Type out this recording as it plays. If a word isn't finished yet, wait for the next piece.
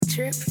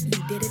Trip, you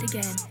did it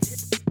again.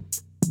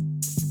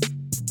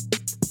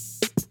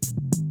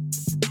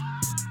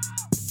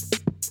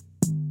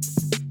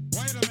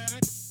 Wait a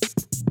minute.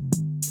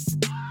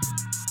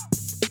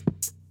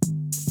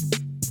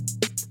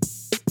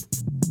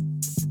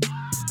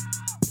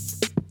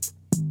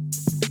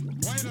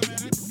 Wait a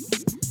minute.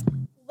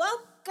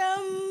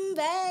 Welcome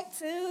back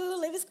to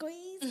Live and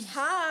Squeeze.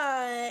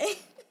 Hi.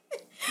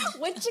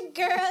 With your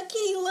girl,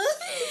 Keela.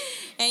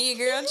 And your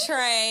girl,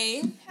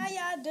 Trey. How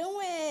y'all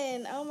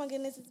doing? Oh my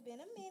goodness, it's been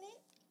a minute.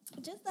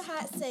 Just a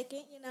hot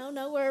second,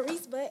 no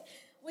worries. But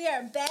we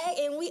are back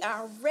and we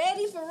are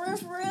ready for real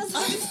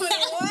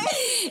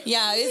 2021.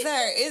 Yeah, it's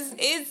her.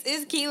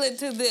 It's Keela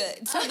to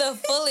the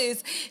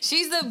fullest.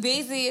 She's the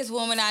busiest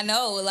woman I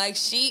know. Like,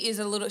 she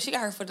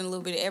got her foot in a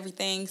little bit of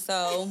everything.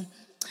 So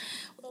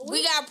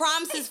we got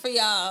promises for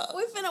y'all.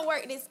 We finna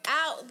work this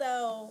out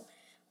though.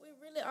 We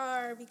really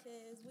are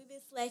because we've been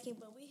slacking,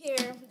 but we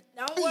here.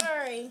 Don't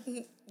worry.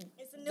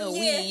 It's a new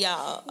year.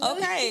 Y'all.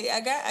 Okay,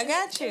 I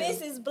got you.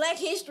 This is Black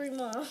History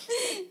Month.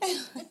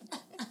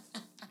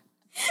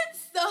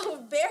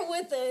 So bear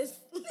with us.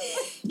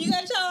 You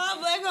got your all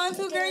black on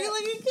too, girl. You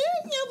looking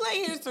good. Your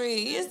Black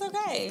History. It's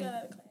okay.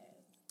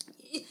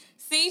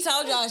 See,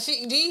 told y'all. Do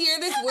you hear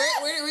this?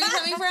 Where you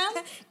coming from?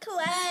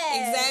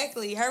 Class.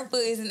 Exactly. Her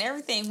foot is in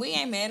everything. We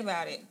ain't mad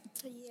about it.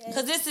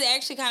 Because this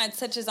actually kind of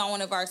touches on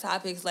one of our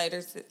topics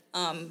later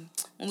when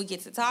we get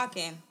to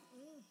talking.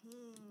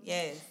 Mm-hmm.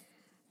 Yes.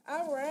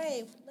 All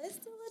right. Let's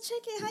do a little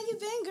check-in. How you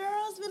been,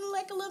 girl? It's been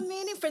like a little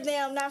minute for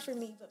them. Not for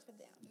me, but for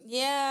them.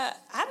 Yeah,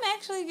 I'm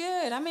actually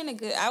good. I'm in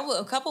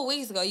a couple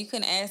weeks ago, you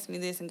couldn't ask me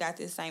this and got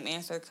this same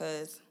answer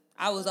because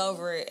I was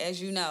over it,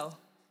 as you know.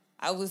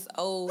 I was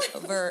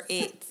over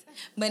it.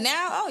 But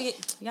now,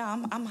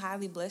 I'm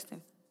highly blessed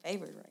and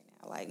favored right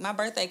now. Like, my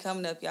birthday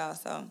coming up, y'all,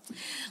 so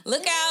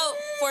look out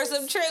for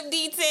some trip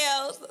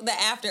details. The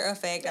after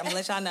effect, I'm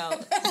going to let y'all know.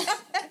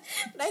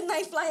 They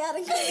might fly out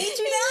and come meet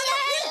you now.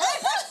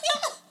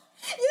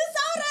 You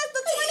told us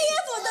the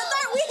 20th was the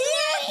third. We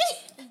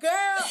here.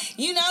 Girl.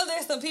 You know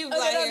there's some people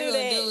out here who will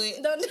do it.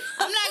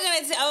 I'm not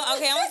going to tell.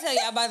 Okay, I'm going to tell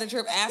y'all about the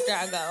trip after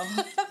I go.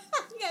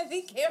 You got to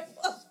be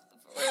careful.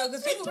 For real,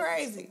 because people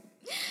crazy.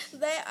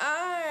 They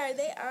are.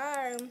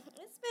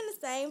 It's been the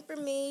same for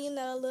me,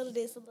 a little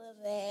this, a little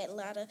that, a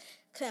lot of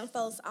cutting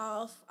folks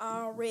off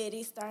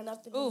already, starting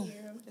up the new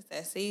year. It's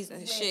that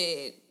season.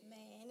 Shit.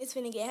 Man, it's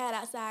finna get hot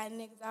outside,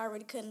 niggas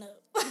already cutting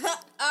up.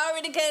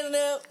 Already cutting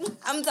up.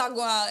 I'm talking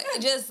about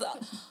just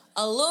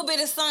a little bit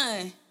of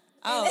sun.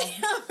 Oh,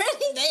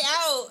 they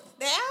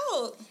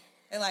out.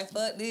 They're like,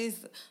 fuck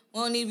this. We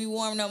don't need to be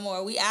warm no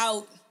more. We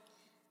out.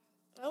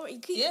 Oh, you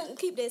keep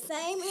that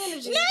same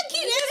energy. Not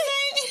keep that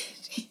same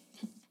energy.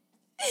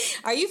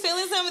 Are you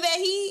feeling some of that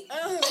heat?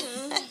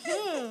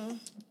 Mm-hmm.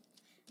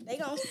 They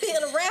gonna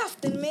feel the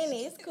raft in a minute.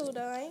 It's cool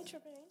though. I ain't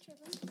tripping.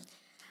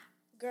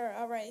 Girl,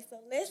 all right. So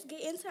let's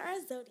get into our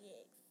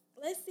zodiacs.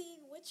 Let's see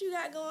what you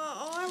got going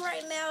on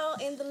right now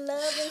in the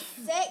love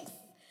and sex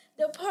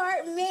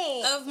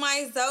department of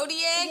my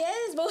zodiac.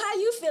 Yes, but how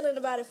you feeling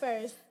about it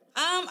first?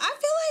 I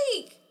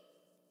feel like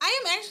I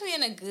am actually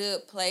in a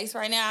good place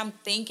right now. I'm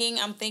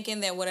thinking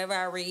that whatever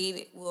I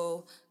read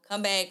will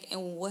come back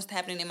and what's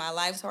happening in my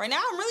life. So right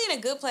now I'm really in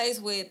a good place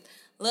with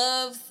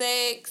love,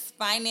 sex,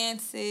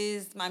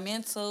 finances. My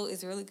mental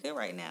is really good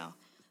right now.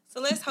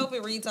 So let's hope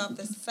it reads off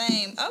the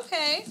same.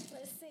 Okay.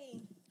 Let's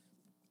see.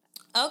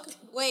 Okay.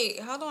 Wait,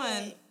 hold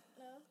on.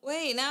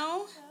 Wait,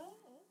 no.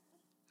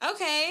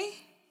 Okay.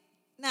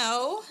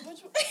 No.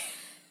 Which one?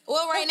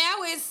 Well, right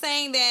now it's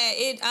saying that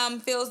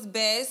it feels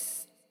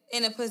best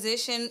in a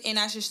position and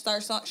I should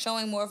start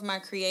showing more of my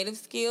creative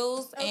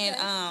skills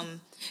and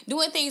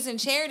doing things in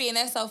charity. And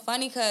that's so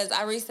funny because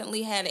I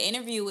recently had an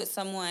interview with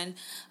someone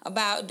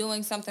about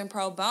doing something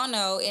pro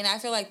bono, and I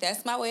feel like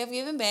that's my way of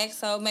giving back.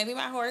 So maybe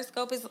my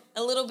horoscope is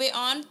a little bit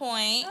on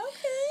point.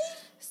 Okay.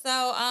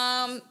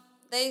 So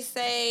they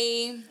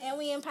say... And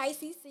we in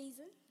Pisces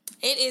season.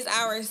 It is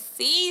our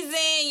season,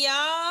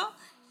 y'all.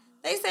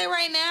 They say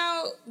right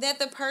now that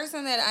the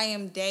person that I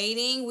am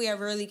dating, we are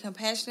really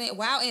compassionate.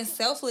 Wow, and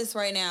selfless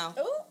right now.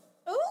 Ooh.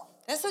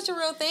 That's such a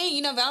real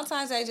thing.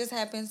 Valentine's Day just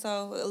happened,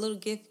 so a little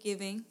gift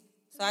giving.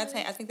 So I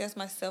think that's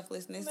my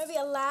selflessness. Maybe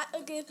a lot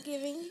of gift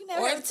giving. You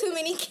never have too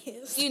many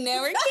gifts. You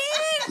never can.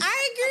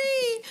 I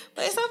agree.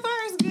 But so far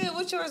it's good.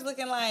 What's yours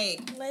looking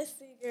like? Let's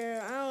see, girl.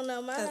 I don't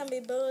know. Mine might be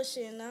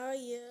bullshitting all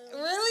year.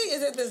 Really?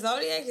 Is it the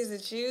zodiac? Is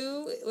it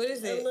you? What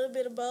is it? A little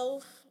bit of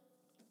both.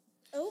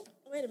 Oh,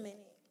 wait a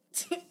minute.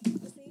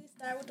 Let's see.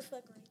 Start with the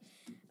fuckery.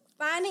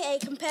 Finding a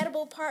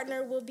compatible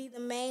partner will be the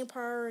main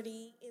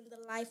priority in the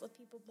life of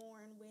people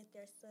born with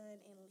their sun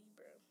in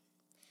Libra.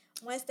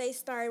 Once they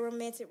start a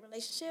romantic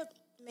relationship,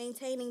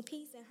 maintaining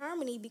peace and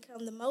harmony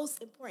become the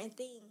most important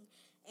thing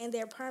and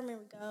their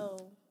primary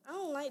goal. I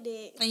don't like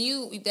that.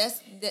 And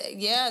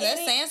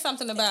that's saying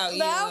something about you.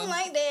 But I don't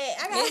like that.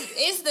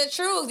 It's the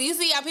truth. You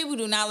see how people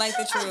do not like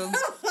the truth. I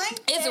don't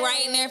like that. It's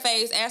right in their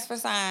face. Ask for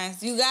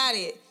signs. You got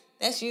it.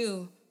 That's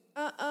you.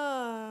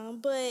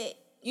 But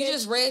you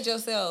just read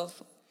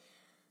yourself.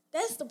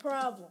 That's the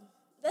problem.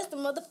 That's the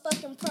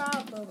motherfucking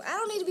problem. I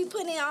don't need to be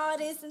putting in all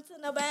this into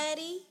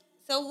nobody.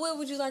 So what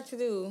would you like to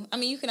do? I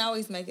mean, you can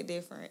always make it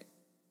different.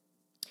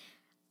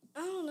 I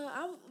don't know.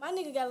 My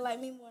nigga gotta like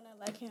me more than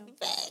I like him.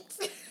 Facts.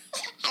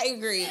 I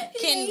agree.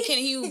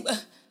 Can you,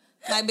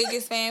 my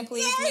biggest fan,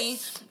 please me?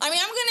 I mean,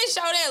 I'm gonna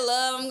show that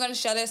love. I'm gonna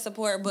show that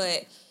support,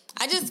 but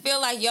I just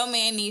feel like your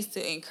man needs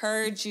to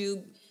encourage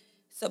you,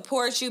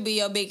 support you, be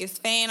your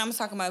biggest fan. I'm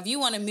talking about if you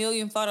want 1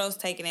 million photos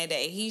taken that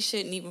day, he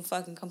shouldn't even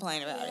fucking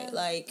complain about it.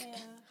 Like,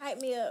 hype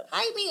me up.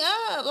 Hype me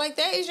up. Like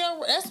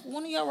that's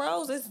one of your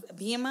roles is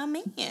being my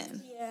man.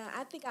 Yeah,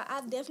 I think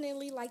I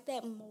definitely like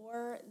that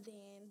more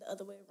than the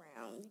other way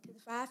around. Because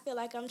if I feel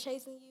like I'm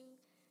chasing you,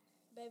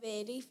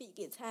 baby, these feet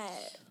get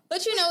tired.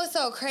 But you know, it's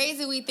so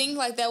crazy. We think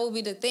like that would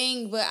be the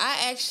thing, but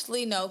I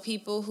actually know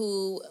people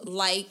who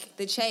like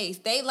the chase.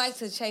 They like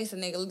to chase a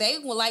nigga. They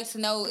would like to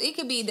know it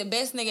could be the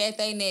best nigga at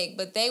their neck,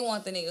 but they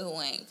want the nigga who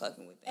ain't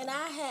fucking with them. And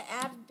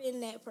I've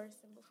been that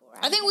person before.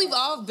 I think we've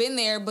all been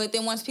there, but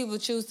then once people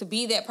choose to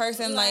be that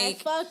person, like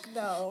fuck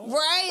though,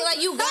 right?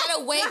 Like you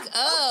gotta wake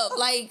up.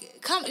 Like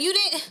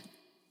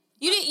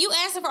you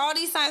answer for all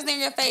these signs in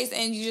your face,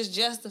 and you just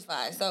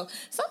justify. So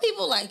some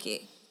people like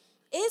it.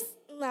 It's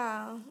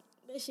nah.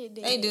 That shit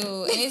did. They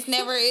do, and it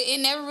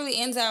never really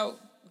ends out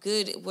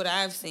good. What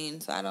I've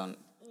seen, so I don't.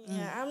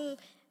 Yeah, I'm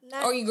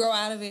not. Or you grow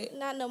out of it.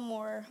 Not no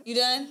more. You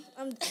done?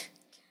 I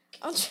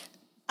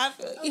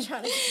feel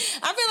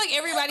like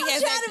everybody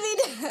has that.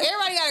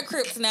 Everybody got a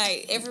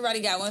kryptonite.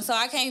 Everybody got one, so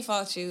I can't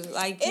fault you.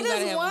 Like it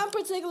is one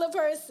particular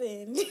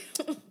person.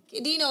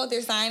 Do you know what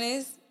their sign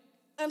is?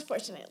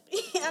 Unfortunately,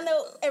 I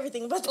know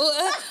everything about this.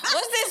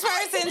 What's this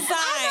person's sign?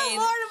 I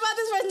know more about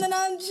this person than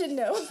I should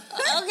know.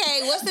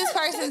 Okay, what's this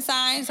person's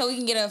sign so we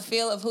can get a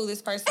feel of who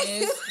this person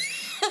is?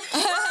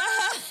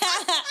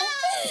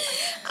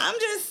 I'm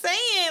just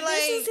saying, like...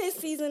 This is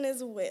his season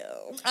as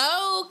well.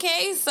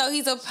 Okay, so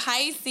he's a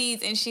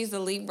Pisces and she's a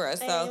Libra.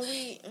 So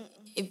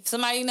if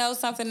somebody knows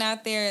something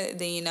out there,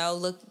 then,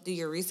 do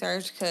your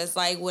research. Because,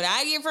 like, what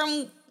I get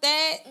from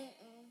that...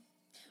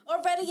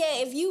 Or better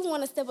yet, if you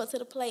want to step up to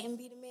the plate and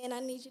be the man I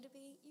need you to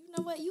be, you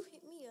know what? You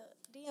hit me up.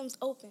 DM's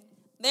open.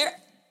 There.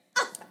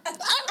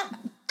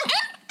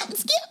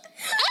 Skip.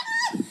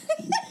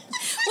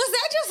 Was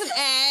that just an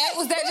ad?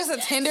 Was that just a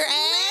Tinder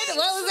ad?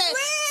 What was that?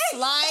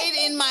 Slide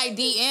in my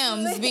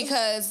DMs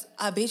because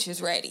a bitch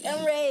is ready.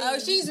 I'm ready. Oh,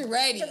 she's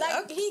ready.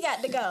 He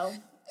got to go.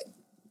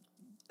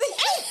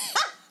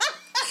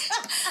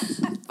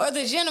 For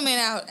the gentleman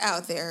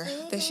out there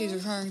that she's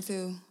referring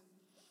to,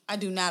 I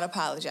do not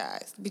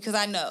apologize because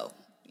I know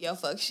yo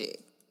fuck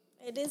shit.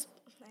 It is.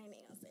 I ain't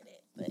gonna say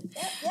that, but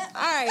yeah.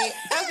 All right,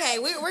 okay,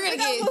 we're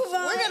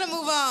gonna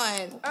move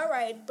on. All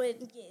right, but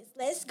yes,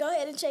 let's go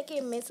ahead and check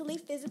in mentally,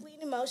 physically,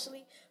 and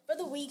emotionally for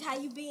the week. How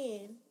you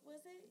been?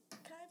 Was it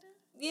kinda?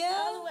 Yeah.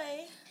 All the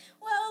way.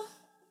 Well,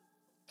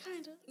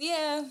 kinda.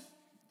 Yeah.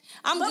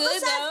 I'm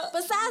good though.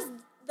 Besides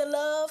the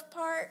love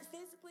part,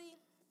 physically,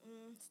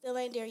 still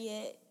ain't there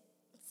yet.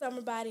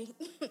 Summer body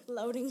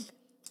loading.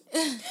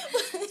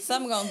 So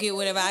I'm gonna get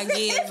whatever I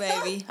get,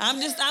 baby. I'm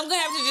gonna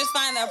have to just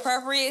find the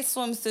appropriate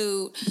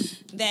swimsuit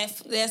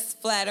that's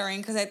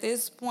flattering. Because at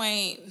this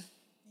point,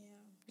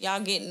 y'all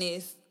getting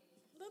this.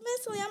 But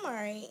mentally, I'm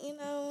alright.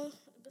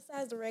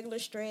 Besides the regular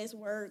stress,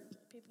 work,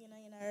 people getting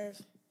on your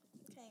nerves,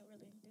 can't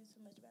really do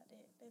too much about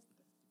that. That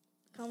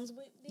comes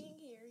with being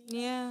here.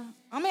 Yeah,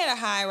 I'm at a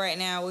high right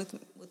now with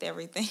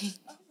everything.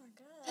 Oh my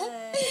god,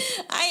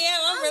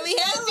 I'm really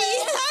happy.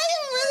 I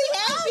am really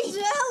happy. I'm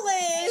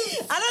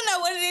jealous. I don't know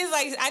what it is.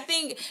 Like, I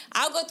think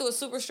I'll go through a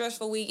super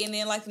stressful week, and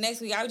then, like, the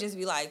next week, I would just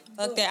be like,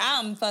 fuck that.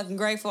 I'm fucking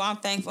grateful. I'm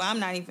thankful. I'm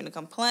not even going to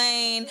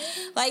complain.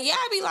 Like, yeah,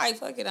 I'd be like,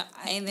 fuck it.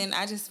 And then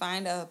I just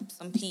find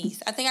some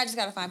peace. I think I just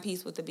got to find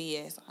peace with the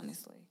BS,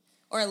 honestly.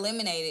 Or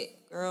eliminate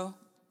it, girl.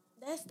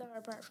 That's the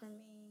hard part for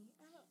me.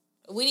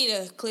 We need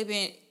a clip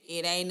in.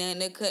 It ain't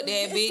nothing to cut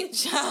that bitch.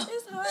 It's hard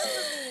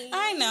for me.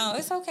 I know.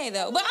 It's okay,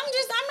 though. But I'm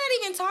not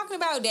even talking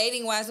about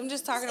dating-wise. I'm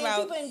just talking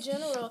about... people in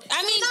general.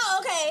 I mean... No,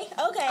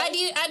 okay.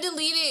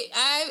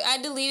 I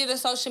deleted a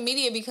social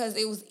media because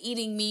it was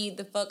eating me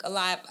the fuck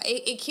alive.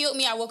 It killed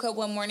me. I woke up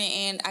one morning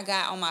and I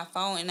got on my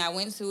phone and I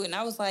went to it and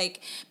I was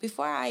like,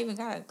 before I even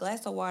got a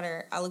glass of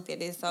water, I looked at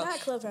this. So not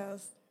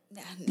Clubhouse.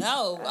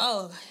 No.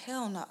 Oh,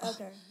 hell no.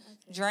 Okay.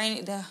 Drain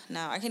it.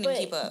 No, I can't even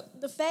keep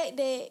up. The fact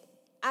that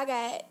I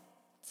got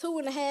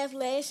 2.5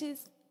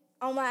 lashes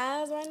on my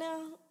eyes right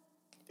now.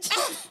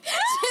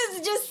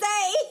 just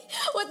say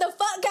what the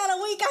fuck kind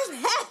of week I'm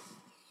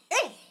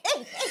having.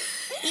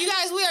 You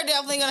guys, we are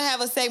definitely going to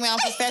have a segment on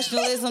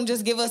professionalism.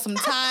 Just give us some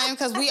time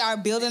because we are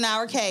building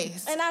our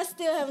case. And I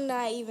still have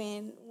not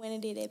even went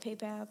and did that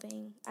PayPal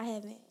thing. I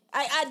haven't.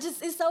 I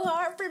just, it's so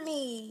hard for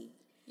me.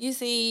 You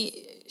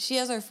see, she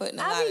has her foot in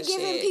a lot of shit. I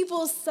be giving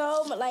people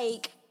so much,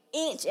 like,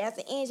 inch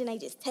after inch, and they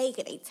just take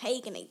and they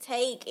take and they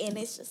take, and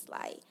it's just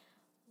like,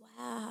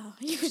 wow,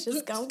 you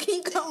just gonna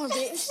keep going,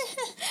 bitch.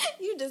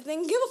 You just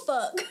didn't give a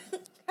fuck.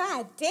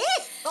 God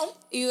damn.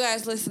 You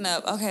guys listen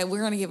up. Okay,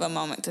 we're gonna give a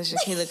moment to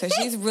Shaquila because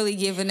she's really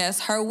giving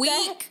us her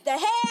week. The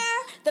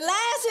hair, The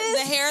lashes.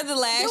 The hair, the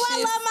lashes. Do I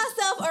love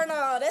myself or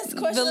no? That's the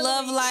question. The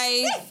love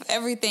life,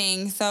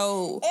 everything.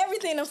 So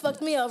everything done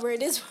fucked me over at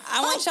this point.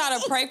 I want y'all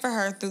to pray for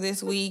her through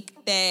this week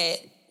that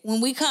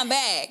when we come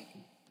back,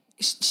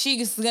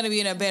 she's gonna be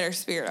in a better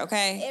spirit.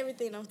 Okay.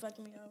 Everything done fucked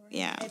me over.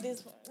 Yeah. At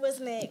this point, what's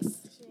next?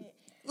 Shit.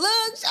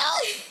 Look,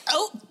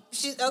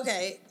 she's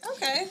okay.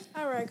 Okay.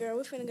 All right, girl.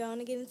 We're finna go on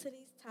and get into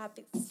these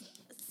topics.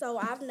 So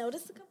I've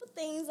noticed a couple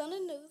things on the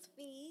news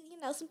feed. You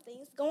know, some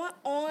things going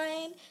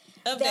on.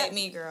 Update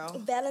me, girl.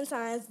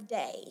 Valentine's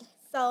Day.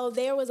 So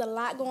there was a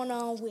lot going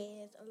on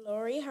with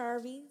Lori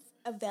Harvey's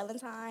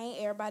Valentine.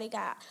 Everybody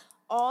got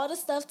all the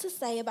stuff to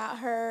say about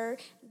her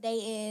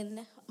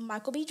dating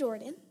Michael B.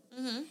 Jordan.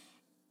 Mm-hmm.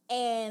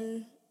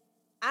 And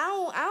I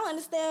don't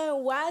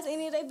understand why it's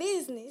any of their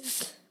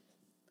business.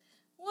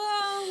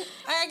 Well,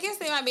 I guess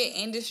it might be an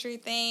industry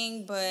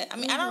thing, but I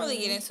mean, I don't really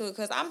get into it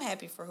because I'm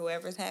happy for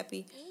whoever's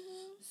happy.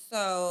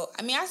 So,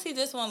 I mean, I see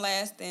this one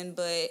lasting,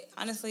 but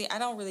honestly, I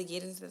don't really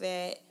get into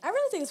that. I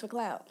really think it's for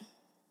clout.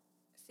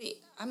 See,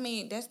 I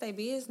mean, that's their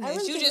business.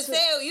 Really You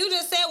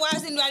just said why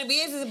it's anybody's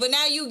business, but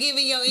now you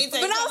giving your insight.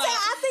 But I'm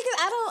saying,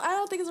 I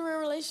don't think it's a real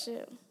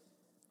relationship.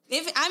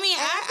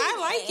 I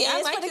like it.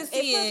 I like to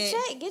see it.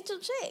 Check, get your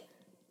check.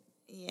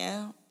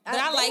 Yeah, but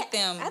I like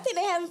them. I think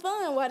they're having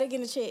fun while they're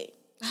getting a check.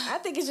 I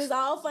think it's just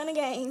all fun and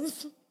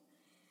games.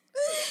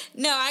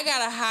 No, I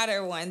got a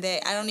hotter one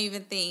that I don't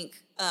even think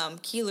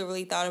Keela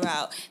really thought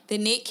about. The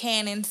Nick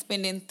Cannon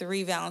spending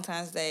 3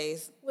 Valentine's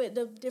Days. With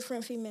the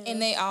different females.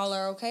 And they all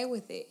are okay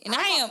with it. And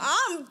I'm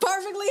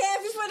perfectly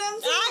happy for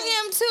them too.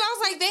 I am too. I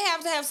was like, they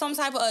have to have some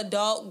type of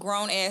adult,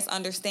 grown-ass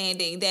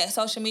understanding that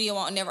social media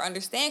won't never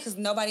understand because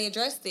nobody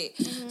addressed it.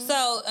 Mm-hmm.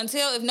 So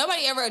if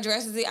nobody ever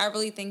addresses it, I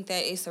really think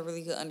that it's a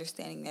really good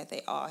understanding that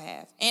they all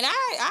have. And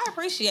I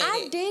appreciate it.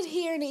 I did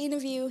hear in the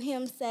interview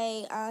him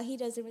say he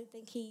doesn't really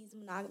think he's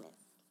monogamous.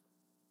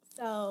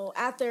 So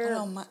after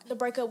the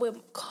breakup with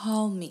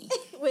Call me.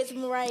 with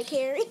Mariah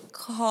Carey.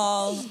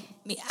 Call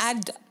me. I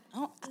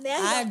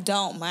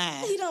don't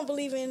mind. He don't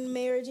believe in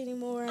marriage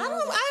anymore.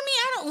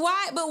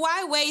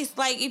 Why waste?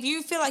 Like, if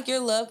you feel like your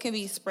love can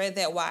be spread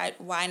that wide,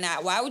 why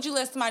not? Why would you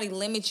let somebody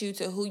limit you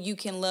to who you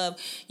can love?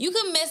 You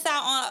can miss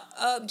out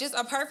on just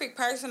a perfect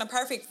person, a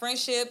perfect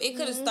friendship. It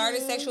could have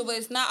started sexual, but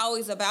it's not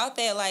always about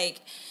that.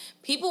 Like,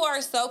 people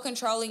are so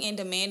controlling and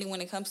demanding when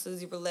it comes to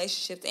these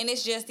relationships, and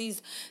it's just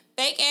these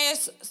fake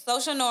ass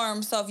social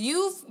norms. So if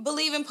you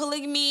believe in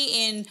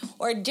polygamy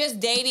or just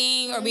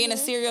dating or being a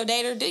serial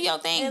dater, do your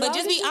thing. But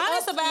just be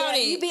honest about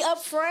it. You be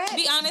upfront.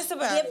 Be honest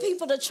about it. Give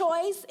people the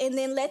choice and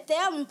then let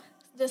them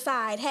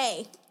decide,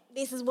 hey,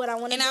 this is what I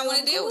want to do. And I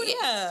want to do it.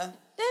 Yeah. And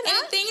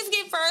if things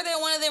get further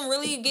and one of them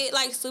really get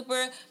like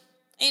super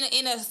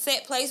in a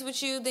set place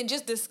with you, then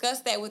just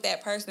discuss that with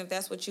that person if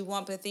that's what you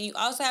want. But then you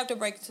also have to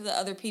break it to the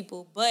other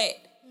people. But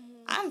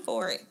I'm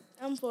for it.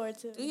 I'm for it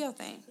too. Do your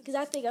thing. Because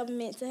I think I'm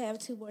meant to have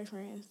 2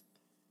 boyfriends.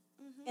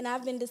 Mm-hmm. And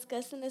I've been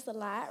discussing this a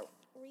lot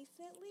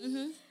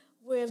recently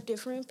with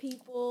different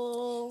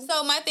people.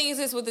 So my thing is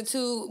this with the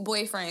 2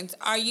 boyfriends.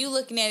 Are you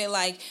looking at it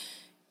like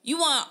you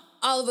want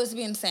all of us to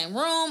be in the same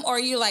room? Or are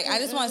you like, I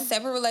just want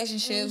separate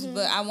relationships,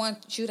 but I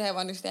want you to have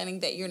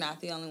understanding that you're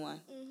not the only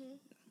one?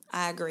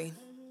 I agree.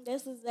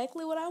 That's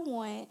exactly what I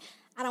want.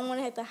 I don't want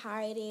to have to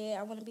hide it.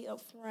 I want to be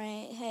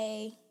upfront.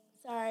 Hey,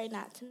 sorry,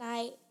 not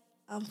tonight.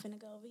 I'm finna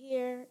go over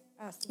here.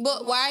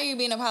 But why are you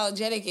being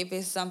apologetic if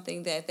it's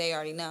something that they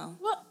already know?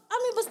 Well,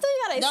 I mean, but still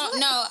you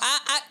gotta...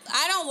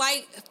 I don't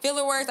like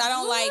filler words. I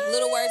don't like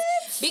little words.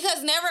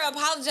 Because never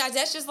apologize.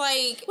 That's just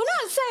like... We're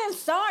not saying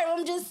sorry.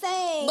 I'm just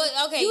saying... But,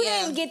 okay, you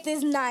didn't get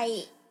this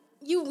night.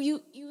 You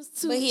was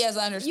too... But he has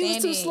an understanding. You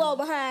was too slow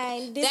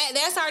behind this.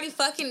 That's already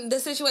fucking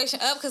the situation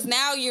up because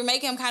now you're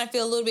making him kind of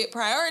feel a little bit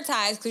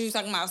prioritized because you're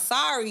talking about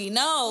sorry.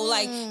 No,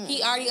 like,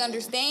 he already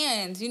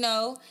understands, you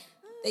know?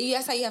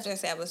 That's how you have to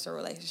establish a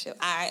relationship.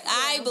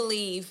 I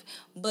believe,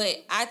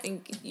 but I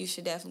think you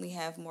should definitely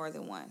have more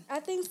than one.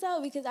 I think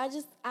so because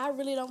I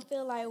really don't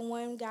feel like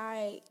one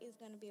guy is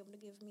going to be able to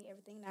give me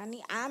everything I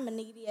need. I'm a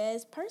needy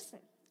ass person.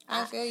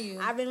 I feel you.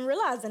 I've been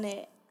realizing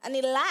that. I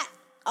need a lot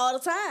all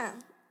the time.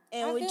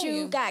 And with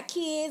you got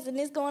kids and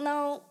this going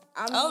on,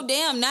 no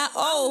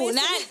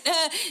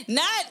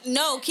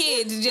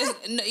kids,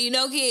 just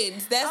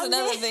kids. That's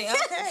another thing.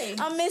 Okay,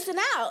 I'm missing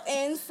out,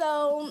 and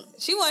so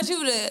she wants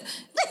you to.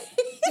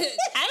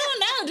 I don't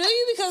know. Do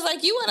you? Because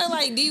like you want to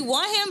like. Do you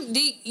want him? Do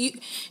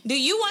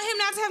you want him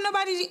not to have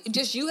nobody?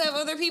 Just you have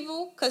other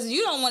people? Because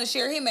you don't want to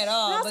share him at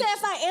all. No, I'm saying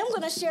if I am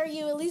going to share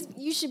you, at least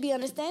you should be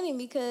understanding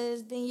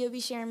because then you'll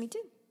be sharing me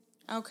too.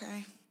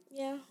 Okay.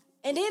 Yeah,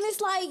 and then it's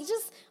like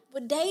just.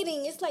 With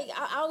dating, it's like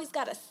I always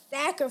gotta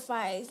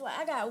sacrifice. Like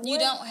I got. You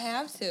don't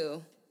have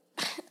to.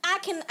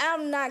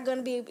 I'm not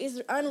gonna be.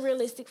 It's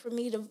unrealistic for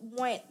me to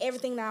want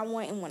everything that I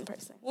want in one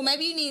person. Well,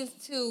 maybe you need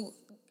to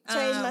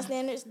change my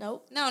standards.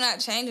 Nope. No, not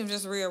change them.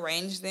 Just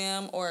rearrange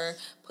them or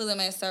put them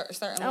at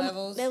certain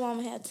levels. That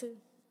one have to.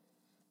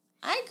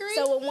 I agree.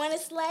 So when one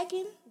is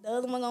slacking, the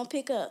other one gonna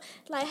pick up.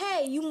 Like,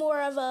 hey, you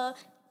more of a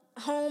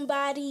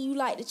homebody. You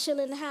like to chill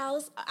in the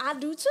house. I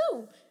do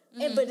too.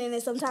 But then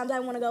sometimes I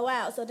want to go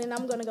out, so then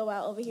I'm going to go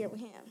out over here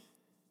with him.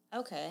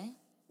 Okay.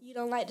 You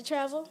don't like to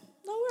travel?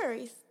 No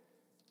worries.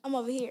 I'm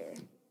over here.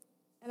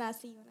 And I'll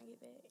see you when I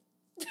get back.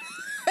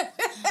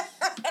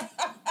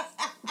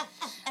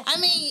 I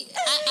mean,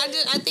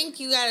 I think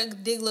you gotta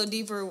dig a little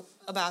deeper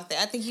about that.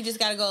 I think you just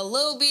gotta go a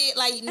little bit,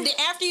 like,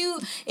 after you,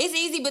 it's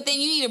easy, but then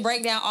you need to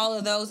break down all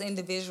of those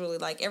individually.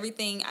 Like,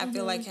 everything, I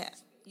feel like,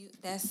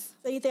 that's...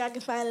 So you think I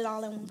can find it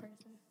all in one person?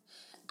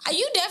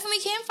 You definitely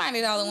can find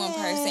it all in one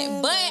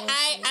person. But,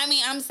 I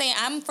mean, I'm saying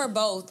I'm for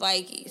both.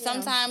 Like,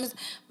 sometimes...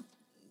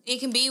 It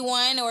can be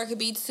one or it could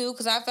be two,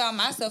 because I found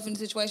myself in a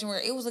situation where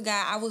it was a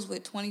guy I was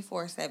with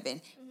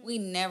 24/7. We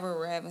never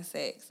were having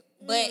sex.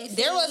 But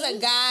there was a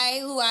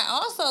guy who I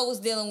also was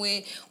dealing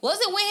with.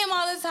 Wasn't with him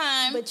all the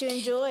time. But you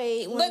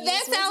enjoyed. But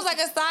that sounds like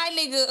a side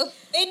nigga.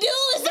 It do.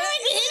 It's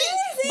like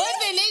but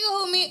the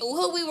nigga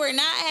who we were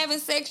not having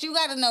sex, you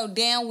got to know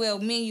damn well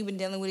me and you been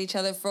dealing with each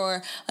other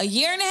for a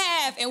year and a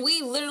half, and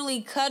we literally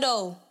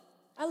cuddle.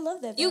 I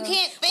love that. You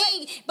can't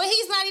think. But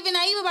he's not even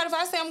naive about it. If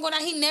I say I'm going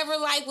out, he never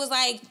was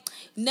like,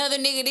 another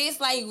nigga this.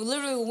 Like,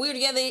 literally, when we were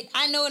together,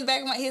 I know in the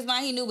back of his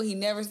mind he knew, but he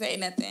never said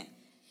nothing.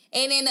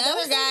 And then the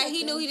other guy,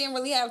 he knew he didn't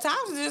really have time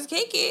to just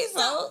kick it.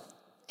 So,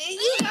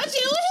 you got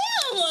you with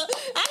him.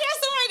 I got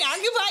somebody to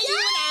occupy you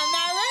and I'm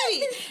not ready.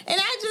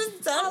 And I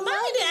just don't mind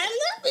it. I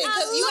love it.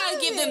 Because you got to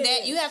give them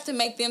that. You have to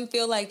make them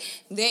feel like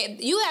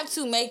that. You have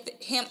to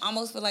make him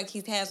almost feel like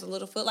he has a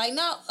little foot. Like,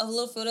 no, a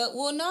little foot up.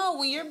 Well, no,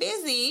 when you're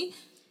busy...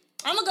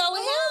 I'm going to go with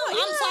him.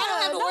 I'm sorry, I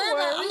don't have to worry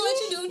about it. I'm going to let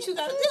you do what you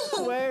got to do.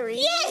 Don't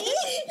worry. Yeah,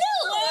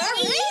 don't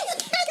worry.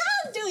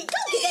 Go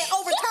get that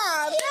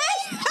overtime,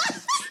 man.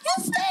 You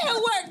stay at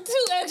work 2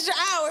 extra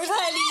hours,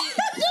 honey.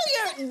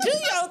 Do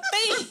your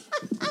thing.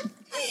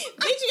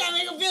 Bitch, you got to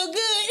make them feel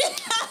good.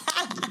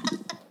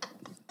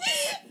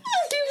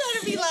 You got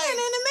to be like...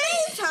 And in the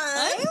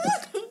meantime...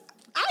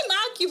 I'm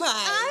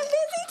occupied. I'm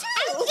busy,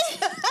 too.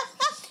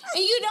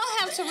 And you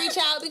don't have to reach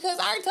out because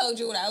I already told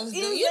you what I was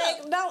doing.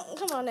 Exactly. Don't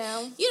come on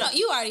now.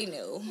 You already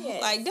knew.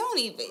 Yes. Like, don't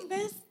even.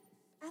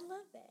 I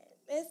love that.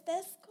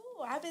 That's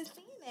cool. I've been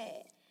seeing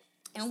that.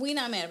 And we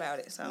not mad about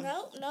it, so.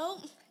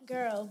 Nope.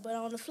 Girl, but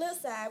on the flip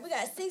side, we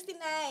got 69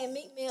 and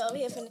Meek Mill over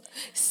here from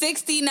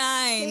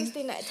 69.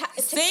 69.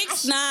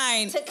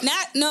 69.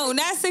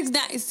 Not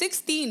 69.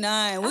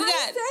 69. We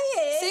got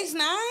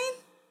 69?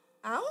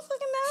 I don't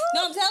fucking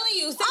know. No, I'm telling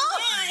you,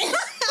 69.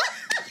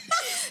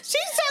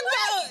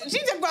 She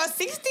talking about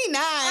 69.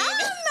 I'm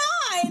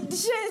not.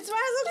 Shit, as far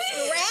as I'm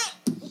rap,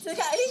 he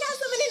got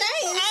so many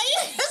names.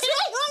 That's what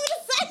you want me to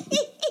say.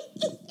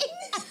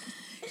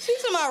 She's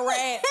talking about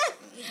rap.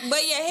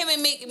 But yeah, him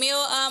and Meek Mill,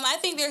 I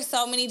think there's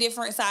so many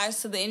different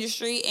sides to the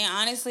industry, and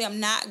honestly, I'm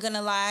not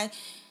gonna lie.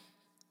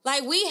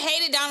 Like, we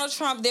hated Donald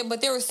Trump there, but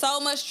there was so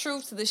much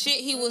truth to the shit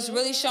he was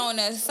really showing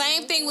us.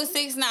 Same thing with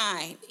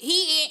 6ix9ine.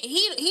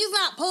 He's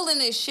not pulling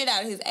this shit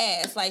out of his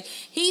ass. Like,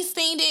 he's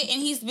seen it, and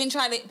he's been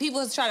people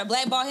have tried to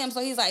blackball him, so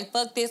he's like,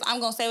 fuck this, I'm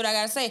gonna say what I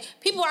gotta say.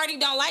 People already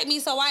don't like me,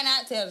 so why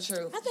not tell the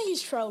truth? I think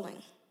he's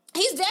trolling.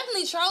 He's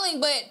definitely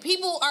trolling, but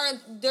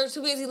they're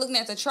too busy looking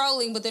at the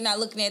trolling, but they're not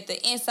looking at the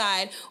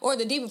inside or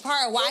the deeper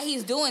part of why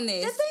he's doing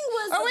this. The thing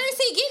was... Or where is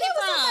he getting it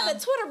from? About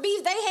the Twitter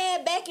beef they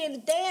had back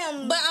in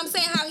damn... But I'm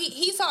saying how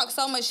he talks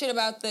so much shit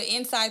about the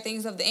inside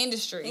things of the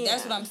industry. Yeah.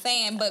 That's what I'm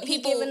saying. But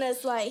people... He's giving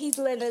us, like, he's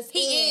letting us He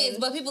is,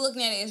 but people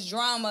looking at it as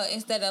drama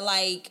instead of,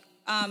 like,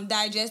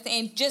 digesting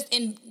and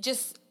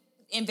just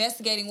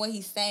investigating what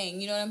he's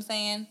saying. You know what I'm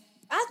saying?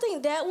 I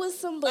think that was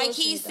some bullshit. Like,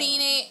 he's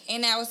seen it,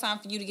 and now it's time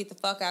for you to get the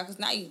fuck out, because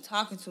now you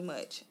talking too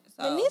much. So.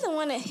 But neither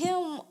one of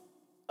him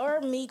or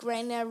Meek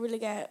right now really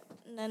got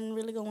nothing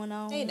really going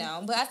on. They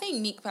don't, but I think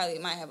Meek probably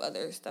might have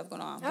other stuff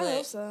going on. I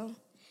hope so.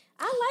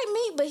 I like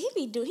Meek, but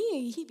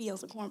he be on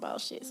some cornball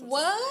shit sometimes.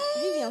 What?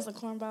 He be on some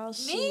cornball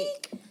shit.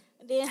 Meek?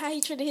 Then how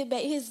he treated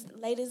his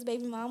latest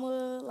baby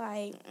mama,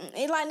 like,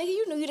 and like, nigga,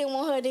 you knew you didn't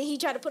want her. Then he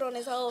tried to put on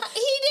his whole. He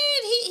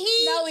did.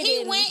 He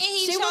didn't. Went and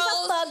he she chose.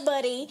 was a fuck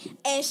buddy,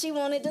 and she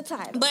wanted the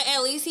title. But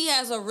at least he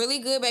has a really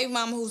good baby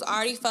mama who's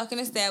already fucking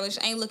established,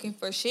 ain't looking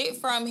for shit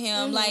from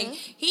him. Mm-hmm. Like,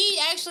 he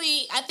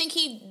actually, I think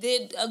he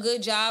did a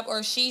good job,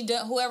 or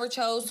whoever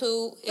chose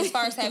who, as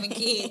far as having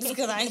kids,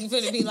 because I ain't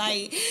gonna be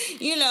like,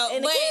 you know.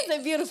 And the kids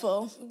are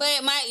beautiful. But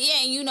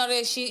and you know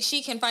that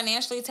she can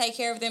financially take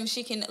care of them.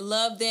 She can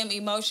love them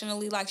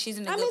emotionally, like she's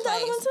in a good place. the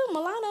other one too,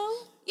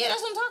 Milano. Yeah,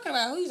 that's what I'm talking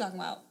about. Who you talking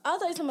about? I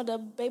thought you were talking about the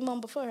baby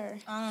mom before her.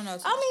 I don't know.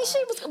 I mean,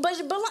 she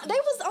was, but they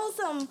was on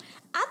some.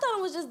 I thought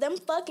it was just them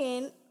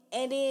fucking,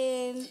 and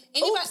then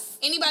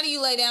anybody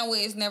you lay down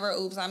with is never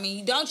oops. I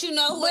mean, don't you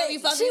know whoever you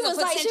fucking is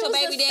a potential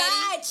baby daddy? She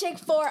was side chick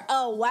for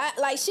a while.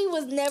 Like, she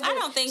was never. I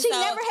don't think she so. She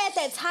never had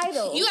that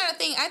title. You gotta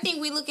think. I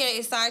think we look at it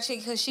as side chick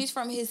because she's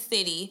from his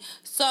city,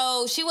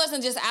 so she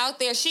wasn't just out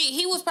there.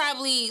 He was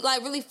probably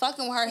like really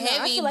fucking with her heavy,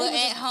 I feel like but he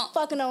was at home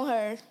fucking on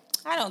her.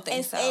 I don't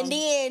think so. And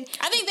then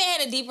I think they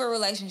had a deeper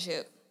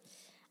relationship.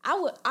 I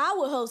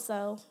would hope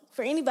so.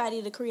 For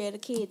anybody to create a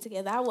kid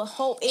together, I would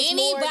hope it's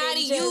anybody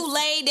you just,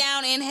 lay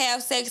down and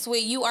have sex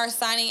with, you are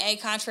signing a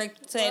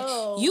contract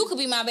that you could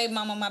be my baby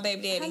mama, my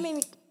baby daddy. How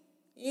many?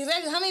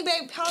 Exactly. How many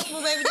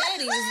possible baby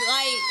daddies?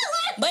 Like,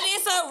 but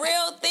it's a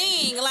real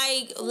thing.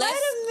 Like, Wait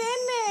a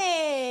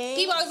minute.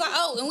 People always like,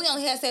 oh, and we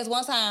only had sex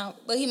one time,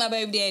 but he my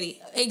baby daddy.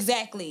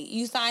 Exactly.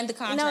 You signed the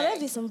contract. No, that'd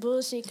be some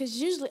bullshit. Because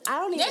usually I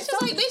don't even. That's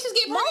just like bitches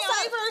get pregnant on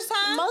their first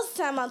time. Most of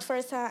the time on the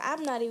first time,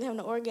 I'm not even having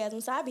an orgasm.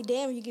 So I'd be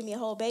damned if you give me a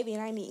whole baby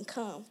and I ain't even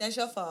come. That's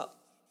your fault.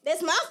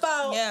 That's my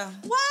fault. Yeah.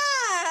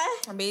 Why?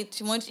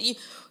 Bitch, once you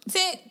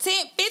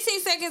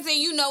 15 seconds in,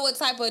 you know what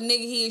type of nigga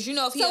he is. You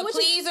know if he a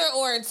pleaser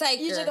or a taker.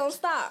 You just gonna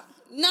stop?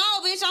 No,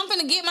 bitch, I'm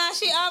finna get my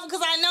shit off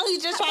because I know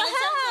he's just trying to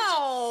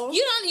How?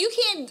 You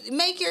can't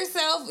make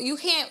yourself, you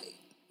can't,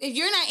 if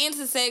you're not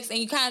into sex and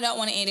you kind of don't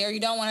want to end it or you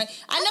don't want to,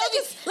 I know if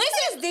you, listen.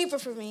 It's deeper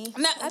for me.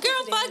 No,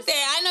 girl, fuck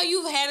that. I know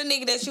you've had a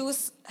nigga that you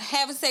was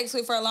having sex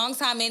with for a long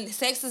time and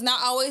sex is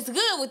not always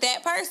good with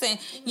that person.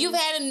 Mm-hmm. You've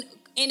had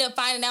end up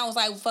finding out, was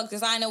like, well, fuck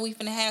this, I know we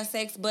finna have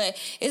sex, but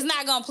it's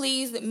not gonna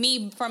please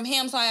me from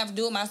him, so I have to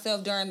do it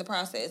myself during the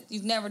process.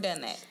 You've never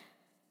done that.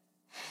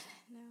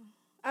 No.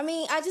 I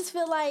mean, I just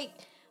feel like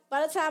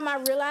by the time I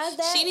realize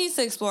that... She needs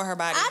to explore her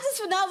body. I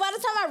just know by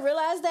the time I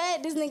realize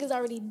that, this nigga's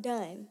already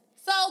done.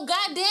 So,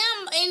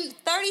 goddamn, in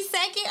 30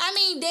 seconds? I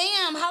mean,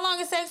 damn, how long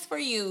is sex for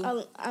you?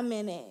 A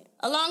minute.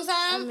 A long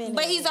time? A minute.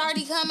 But he's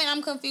already coming?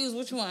 I'm confused.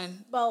 Which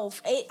one?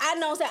 Both. I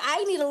know that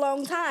I need a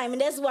long time,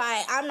 and that's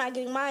why I'm not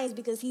getting mine,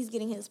 because he's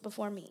getting his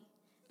before me.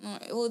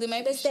 Well, then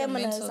maybe it's your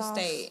mental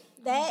state.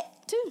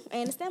 That, too,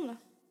 and the stamina.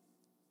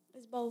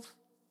 It's both.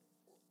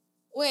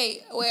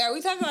 Wait, are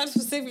we talking about a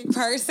specific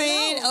person?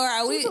 No, or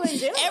are we... in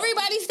general.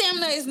 Everybody's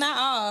stamina is not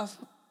off.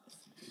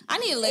 I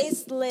need to let...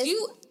 It's less...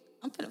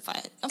 I'm finna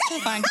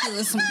find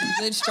Keela some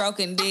good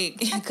stroking dick,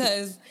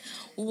 because...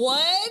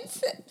 What?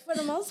 For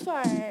the most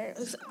part.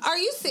 Are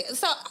you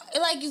so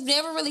like you've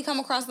never really come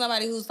across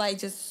somebody who's like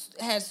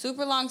just had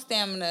super long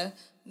stamina,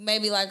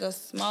 maybe like a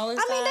smaller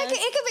size? I mean,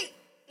 it could be.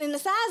 And the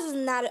size is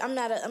not. I'm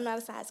not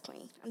a size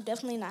queen. I'm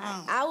definitely not.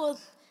 I will.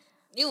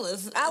 You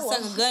was suck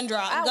a gum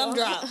drop.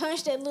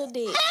 Hunch that little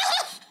dick.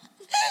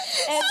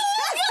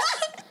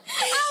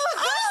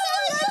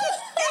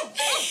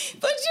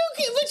 But you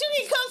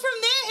can come from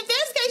that. If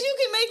that's the case, you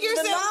can make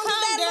yourself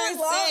come during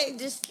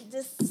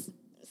sex.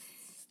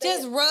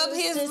 Just rub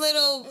his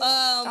little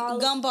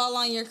gumball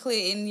on your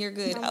clit and you're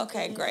good.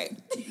 Okay, great.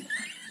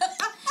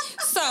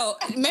 So,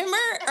 remember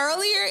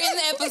earlier in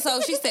the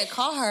episode, she said,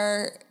 call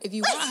her if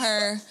you want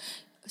her.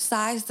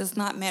 Size does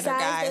not matter,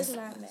 guys. Does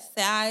not matter.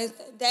 Size,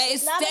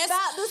 that's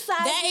about the size.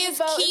 That is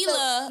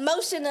Keela. The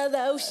motion of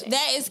the ocean.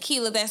 That is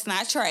Keela. That's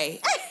not Trey.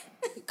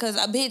 Because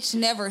a bitch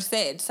never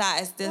said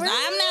size does not.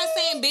 I'm not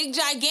saying big,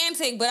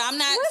 gigantic, but I'm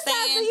not what saying.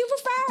 What size do you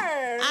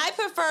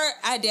prefer?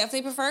 I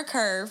definitely prefer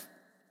curve.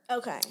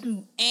 Okay.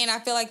 And I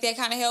feel like that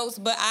kind of helps,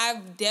 but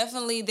I've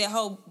definitely, the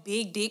whole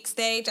big dick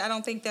stage, I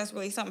don't think that's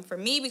really something for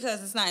me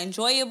because it's not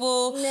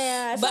enjoyable.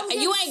 Nah. But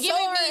you ain't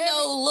giving me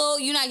no little,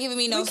 you're not giving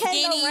me no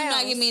skinny, you're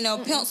not giving me no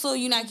pencil,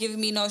 you're not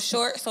giving me no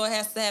short, so it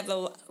has to have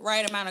the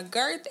right amount of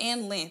girth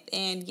and length,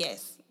 and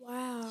yes.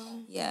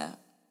 Wow. Yeah.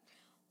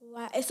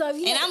 Wow. So if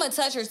you and I'm a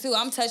toucher too.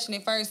 I'm touching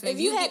it first. And if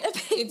you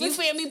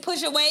feel me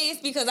push away, it's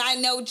because I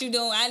know what you're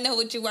doing. I know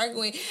what you're working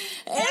with.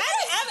 And I've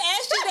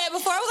asked you that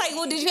before. I was like,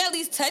 well, did you at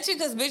least touch it?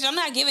 Because, bitch, I'm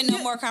not giving no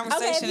more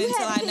conversation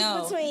until I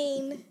know.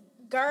 Between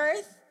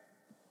girth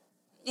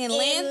and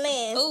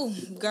length. Ooh,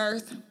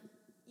 girth.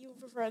 You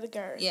prefer the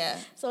girth. Yeah.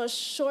 So a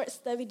short,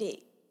 stubby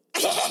dick.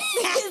 Bitch,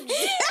 I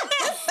did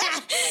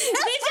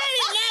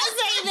not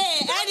say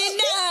that. I did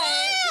not.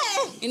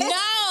 No,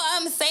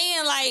 I'm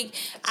saying like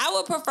I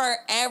would prefer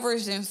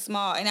average than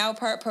small, and I would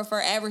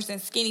prefer average than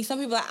skinny. Some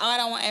people are like, oh, I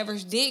don't want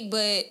average dick,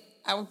 but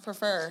I would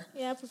prefer.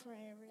 Yeah, I prefer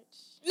average.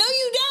 No,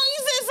 you don't. You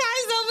said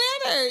size don't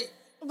matter.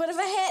 But if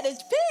I had to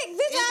pick,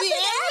 bitch, I'd pick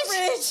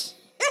average.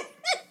 I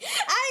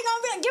ain't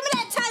gonna be like, give me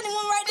that tiny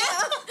one right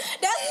now.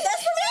 That's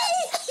for me.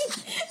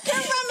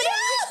 Come from me.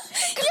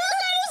 You're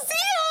gonna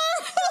see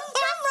her.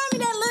 Come from me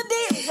that little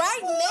dick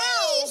right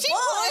now. She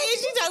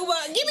talking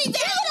about, give me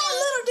that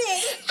little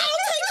dick. I'll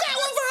take that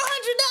one for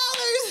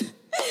 $100.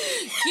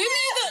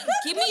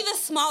 Give me the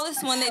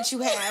smallest one that you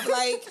have.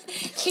 Like,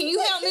 can you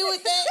help me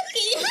with that?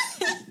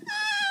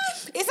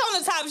 It's on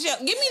the top shelf.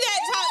 Give me that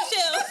top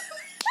shelf.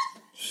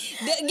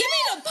 Give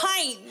me the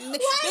pint.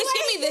 Bitch,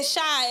 give me the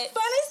shot.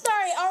 Funny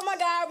story. Oh my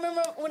God, I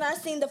remember when I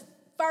seen the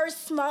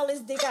first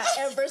smallest dick I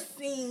ever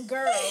seen,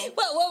 girl.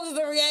 What was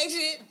the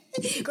reaction?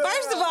 Girl.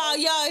 First of all,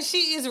 y'all,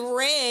 she is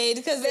red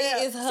because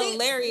it is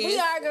hilarious. We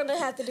are going to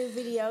have to do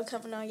video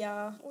coming on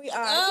y'all. We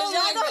are. Because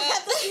y'all going to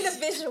have to see the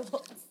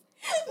visuals.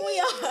 We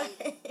are.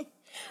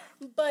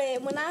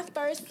 But when I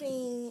first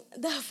seen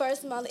the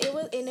first model, it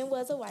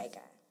was a white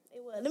guy.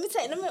 It was. I'm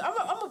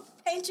gonna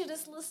paint you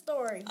this little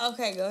story.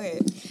 Okay, go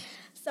ahead.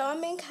 So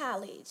I'm in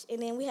college,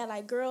 and then we had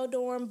like girl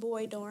dorm,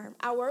 boy dorm.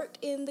 I worked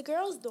in the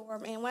girls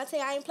dorm, and when I tell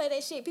you I ain't play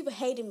that shit, people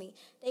hated me.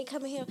 They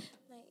come in here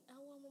like, I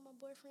want my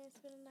boyfriend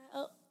spend the night.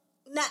 Oh,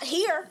 not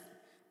here.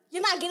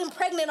 You're not getting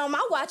pregnant on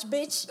my watch,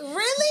 bitch. Really?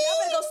 Y'all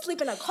better go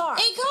sleep in a car.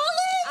 In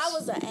college? I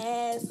was an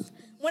ass.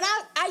 when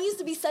I used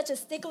to be such a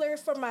stickler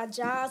for my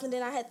jobs, and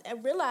then I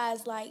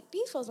realized, like,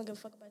 these folks don't give a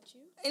fuck about you.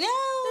 No. They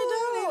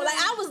don't. Like,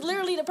 I was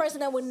literally the person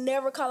that would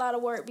never call out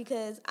of work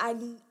because I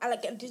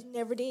just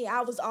never did.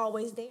 I was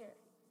always there.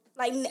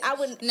 Like, I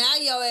wouldn't. Now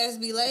your ass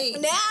be late.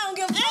 Now I don't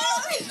give a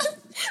fuck.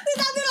 Because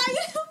I be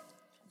like,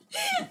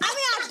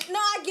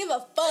 I give a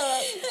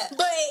fuck.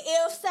 But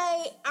if,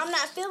 say, I'm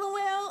not feeling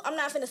well, I'm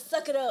not finna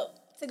suck it up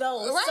to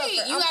go Right.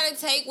 suffer. You gotta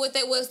take what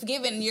that was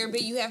given.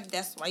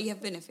 That's why you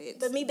have benefits.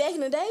 But me back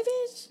in the day,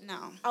 bitch? No.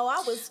 Oh,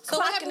 I was So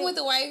what clocking happened it. with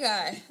the white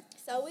guy?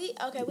 So we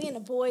in a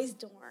boys'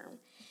 dorm.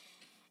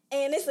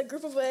 And it's a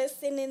group of us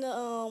sitting in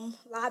the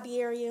lobby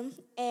area.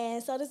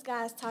 And so this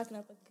guy's talking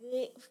up a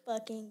good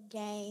fucking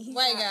game.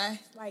 White guy.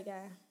 White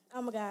guy.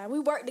 Oh my God. We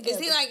work together.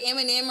 Is he like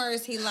Eminem or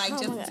is he like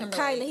Justin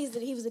Timberlake? Kinda.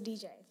 He was a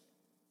DJ. I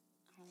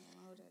don't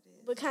know who that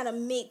is. But kind of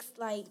mixed,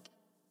 like,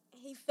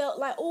 he felt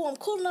like, oh, I'm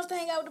cool enough to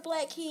hang out with the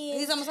black kids.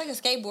 He's almost like a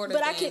skateboarder.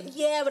 But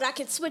then. I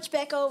can switch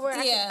back over.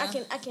 Yeah.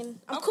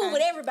 I'm cool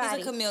with everybody.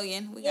 He's a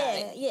chameleon. We got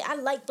it. Yeah, I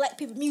like black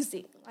people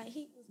music. Like,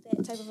 he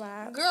was that type of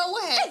vibe. Girl,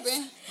 what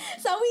happened?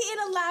 So we in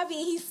a lobby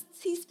and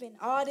he spent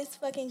all this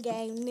fucking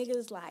game.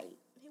 Niggas like,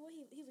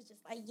 he was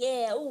just like,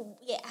 yeah, ooh,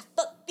 yeah, I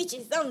fuck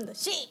bitches, I'm the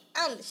shit.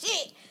 I was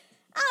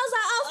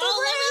like, oh, for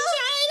Let me real?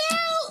 try it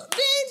out,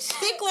 bitch.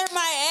 Stickler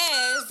my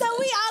ass. So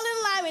we all in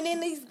lobby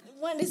and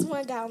then this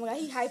one guy, oh my God,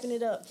 he hyping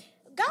it up.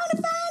 Go to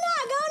find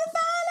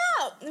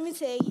out. Let me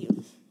tell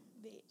you,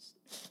 bitch.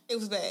 It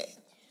was bad.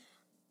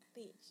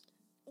 Bitch.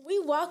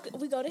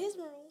 We go to his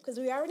room, because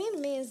we already in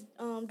the men's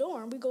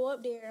dorm. We go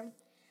up there,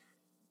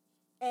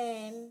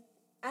 and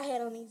I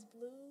had on these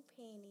blue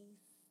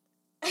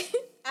panties.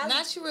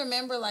 Not you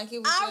remember like it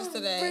was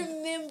yesterday. I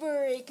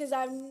remember it, because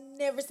I've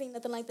never seen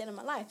nothing like that in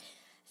my life.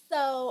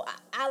 So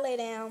I lay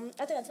down.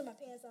 I think I took my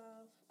pants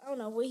off. I don't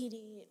know what he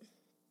did.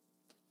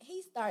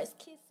 He starts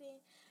kissing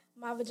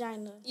my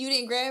vagina. You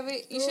didn't grab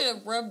it? You should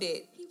have rubbed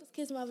it. He was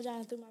kissing my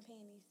vagina through my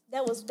panties.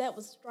 That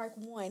was strike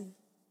one.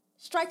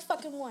 Strike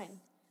fucking one.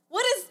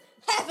 What is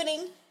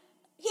happening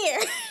here?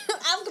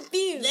 I'm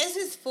confused. This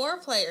is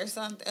foreplay or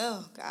something.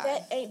 Oh, God.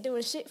 That ain't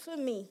doing shit for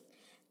me.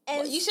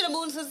 And You should have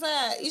moved to the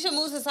side. You should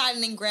move to the side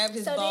and then grab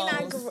his so balls.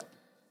 then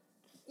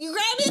You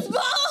grabbed his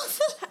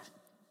balls?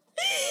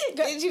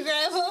 Did you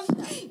grab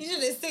him? You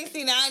should have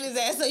 69 his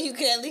ass so you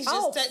could at least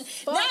just touch.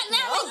 fuck Not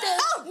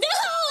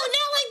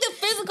like the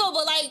physical,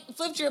 but like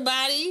flipped your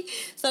body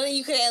so that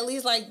you could at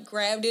least like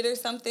grabbed it or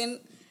something.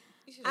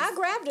 I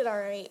grabbed it all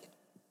right.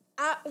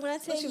 When I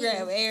tell What you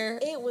grab? Air?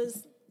 it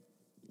was.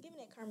 Give me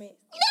that Carmex.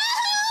 No,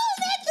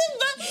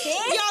 that's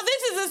y'all.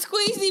 This is a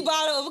squeezy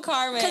bottle of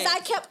Carmex. Because I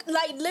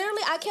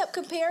kept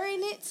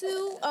comparing it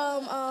to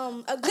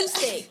a glue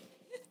stick.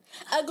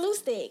 A glue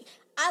stick.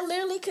 I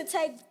literally could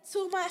take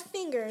two of my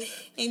fingers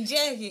and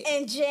jacket.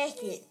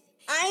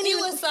 He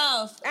was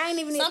soft. I ain't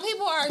even. Some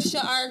people are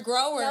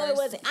growers. No, it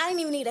wasn't. I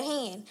didn't even need a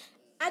hand.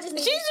 I just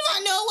needed. She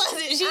just know it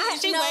wasn't.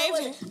 She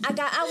waved.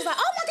 I was like,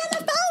 oh my God, my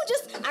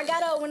phone! I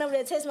got up, went over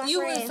there to text my You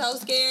friend. were so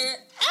scared.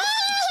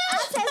 I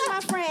texted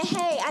my friend,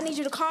 hey, I need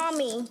you to call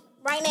me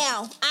right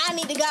now. I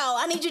need to go.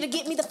 I need you to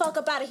get me the fuck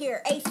up out of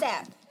here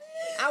ASAP.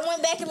 I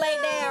went back and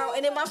laid down,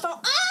 and then my phone,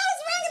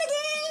 it's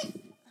ringing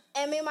again.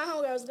 And me and my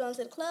homegirl was going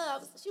to the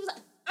club. She was like,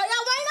 are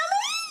y'all waiting on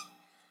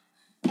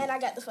me? And I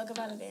got the fuck up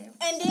out of there.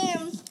 And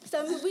then,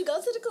 so we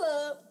go to the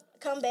club,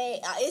 come back.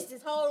 It's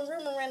this whole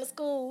room around the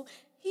school.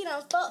 He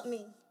done fucked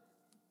me.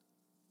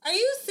 Are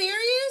you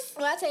serious?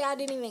 Well, I tell you, I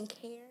didn't even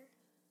care.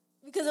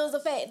 Because it was the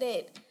fact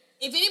that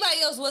if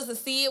anybody else was to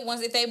see it,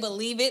 if they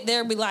believe it,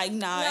 they'll be like,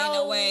 nah, ain't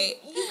no way.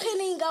 You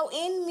couldn't even go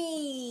in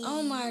me.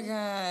 Oh my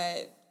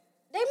God.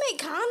 They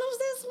make condoms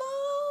that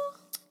small?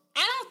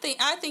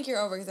 I think you're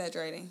over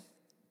exaggerating.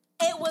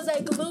 It was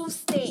a glue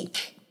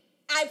stick.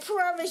 I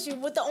promise you,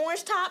 with the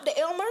orange top, the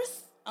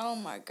Elmer's. Oh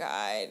my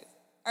God.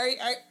 And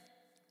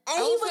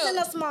he wasn't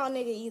a small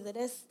nigga either.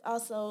 That's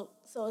also,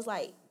 so it's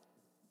like,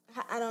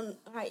 I don't,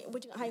 how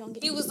you gonna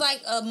get He it? was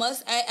like a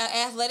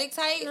athletic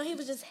type? No, he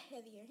was just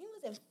heavier. He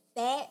wasn't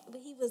fat, but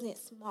he wasn't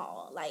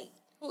small. Like,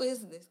 who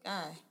is this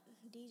guy?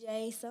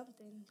 DJ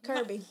something.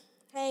 Kirby.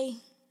 Hey.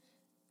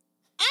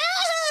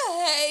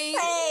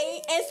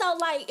 Hey. And so,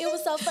 like, it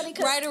was so funny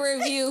because write a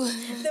review.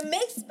 the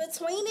mix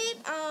between it,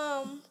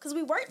 because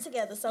we worked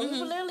together, so we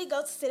would literally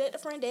go to sit at the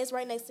front desk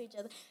right next to each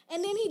other.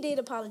 And then he did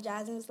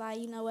apologize and was like,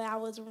 you know what, I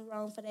wasn't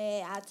wrong for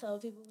that. I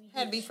told people we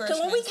had to be first.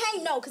 Because when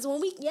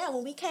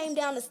we came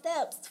down the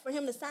steps for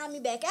him to sign me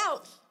back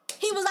out,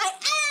 he was like,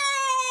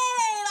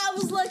 hey! And I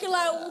was looking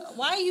like,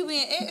 why are you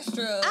being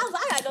extra? I was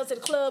like, I gotta go to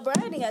the club, bro.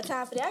 I ain't got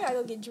time for that. I gotta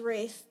go get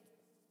dressed.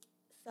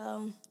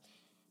 So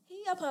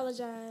he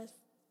apologized.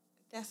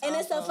 That's and awful.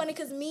 it's so funny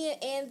because me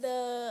and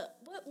the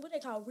what they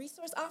call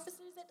resource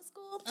officers at the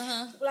school,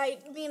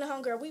 like me and the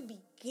homegirl, we be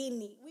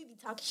getting it. We be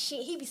talking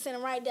shit. He be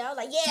sitting right there,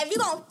 like, yeah, if you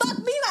gonna fuck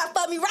me, you gotta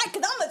fuck me right,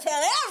 cause I'm gonna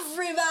tell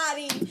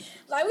everybody.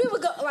 Like we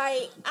would go,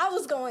 like I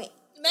was going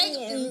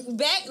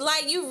back,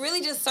 like you really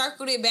just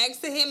circled it back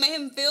to him, made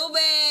him feel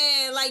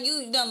bad. Like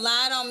you done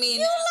lied on me. You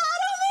lied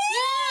on me.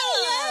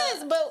 Yeah.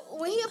 Yes, but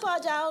when he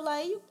apologized, I was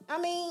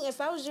like, if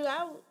I was you,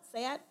 I would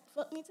say I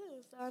fuck me too.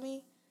 So I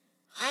mean,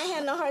 I ain't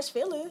had no harsh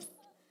feelings.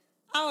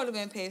 I would have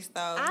been pissed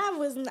though.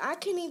 I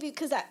couldn't even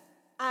because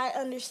I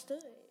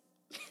understood.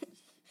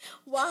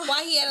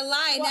 Why he had a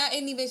lie? Now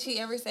any bitch he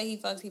ever say he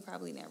fucks, he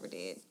probably never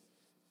did.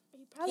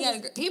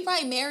 He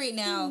probably married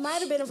now. He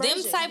might have been a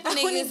virgin. Them type of I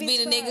wouldn't niggas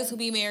be the niggas who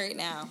be married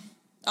now.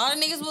 All the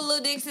niggas with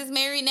little dicks is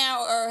married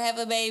now or have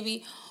a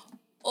baby.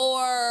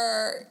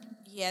 Or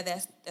yeah,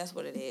 that's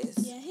what it is.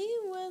 Yeah, he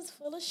was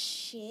full of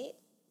shit.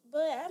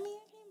 But I mean,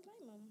 I can't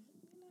blame him.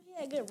 You know, he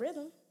had good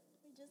rhythm.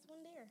 He just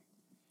went there.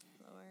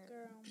 Lord.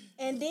 Girl.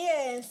 And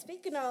then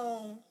speaking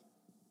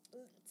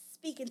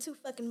too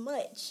fucking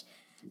much.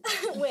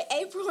 With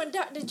April and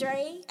Dr.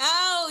 Dre.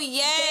 Oh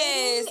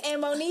yes. Dating,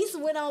 and Moniece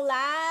went on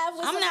live.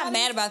 I'm not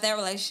mad about that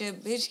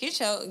relationship, bitch.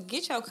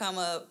 Get your come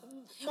up.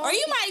 Or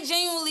you might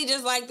genuinely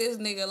just like this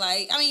nigga.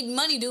 Like, I mean,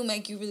 money do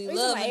make you really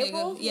love a nigga.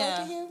 April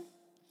Yeah. him?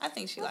 I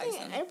think she likes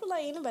him. April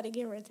like anybody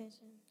give her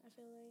attention. I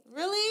feel like.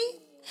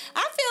 Really?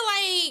 I feel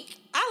like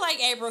I like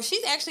April.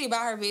 She's actually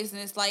about her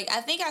business. Like,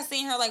 I think I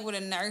seen her like with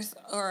a nurse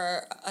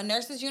or a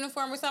nurse's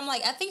uniform or something.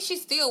 Like, I think she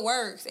still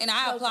works, and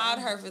I applaud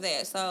her for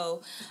that.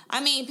 So,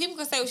 I mean, people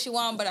can say what she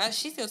want, but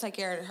she still take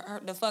care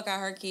of the fuck out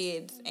of her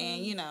kids,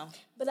 and you know.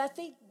 But I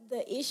think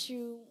the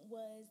issue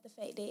was the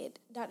fact that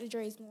Dr.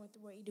 Dre's going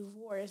through a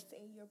divorce,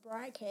 and you're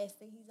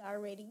broadcasting he's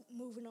already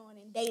moving on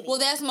and dating. Well,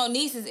 that's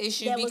Moniece's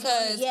issue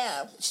because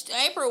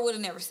April would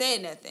have never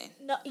said nothing.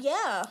 No,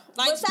 yeah.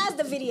 Like, besides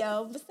the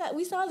video,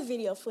 we saw the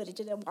video footage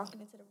of them walking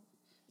into the.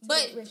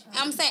 But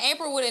I'm saying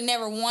April would have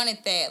never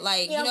wanted that.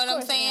 Like, you know what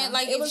I'm saying? Yeah.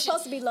 Like, it was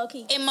supposed to be low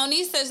key. And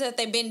Moniece says that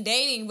they've been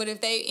dating, but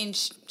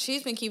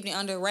she's been keeping it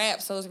under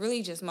wraps, so it's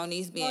really just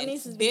Moniece being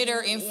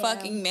bitter and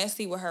fucking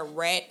messy with her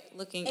rat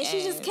looking ass.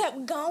 And she just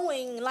kept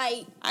going,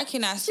 like, I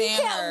cannot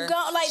stand her.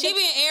 Like, she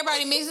being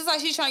everybody mixed. It's like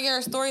she's trying to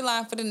get her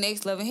storyline for the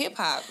next Love and Hip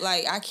Hop.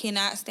 Like, I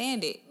cannot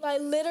stand it. Like,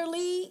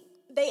 literally,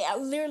 they are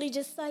literally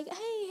just like,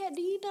 hey,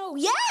 do you know?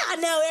 Yeah, I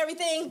know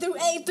everything through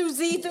A through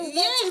Z through 1, 2, 3.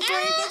 Bitch,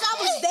 I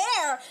was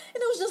there. And it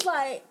was just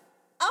like,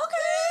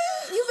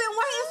 okay, you've been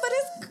waiting for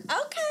this.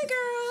 Okay,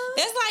 girl.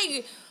 That's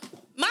like,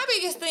 my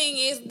biggest thing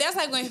is, that's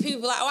like when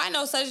people like, oh, I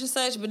know such and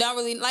such, but don't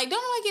really, like,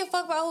 don't nobody give a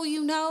fuck about who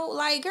you know.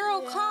 Like,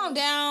 girl, calm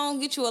down,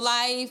 get you a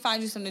life,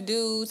 find you something to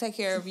do, take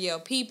care of your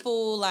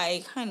people.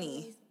 Like,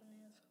 honey,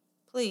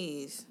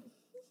 please.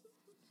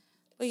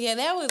 But yeah,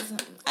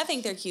 I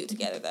think they're cute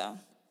together, though.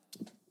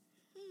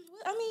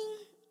 I mean,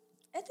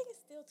 I think it's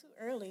still too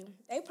early.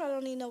 They probably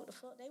don't even know what the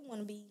fuck they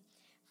want to be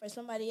for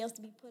somebody else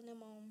to be putting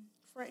them on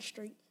Front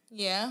Street.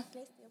 Yeah.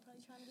 They still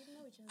probably trying to get to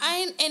know each other.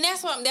 And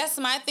that's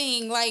my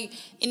thing. Like,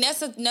 and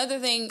that's another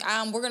thing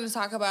we're going to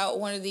talk about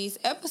one of these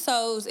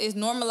episodes is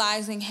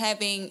normalizing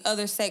having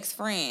other sex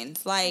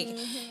friends. Like,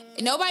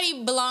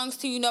 nobody belongs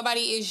to you. Nobody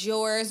is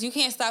yours. You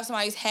can't stop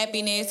somebody's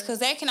happiness because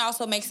that can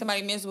also make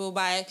somebody miserable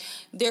by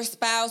their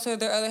spouse or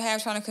their other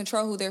half trying to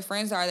control who their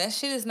friends are. That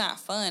shit is not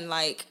fun.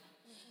 Like,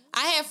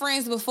 I had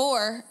friends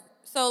before,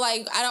 so,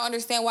 like, I don't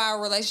understand why a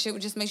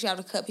relationship just makes you have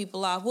to cut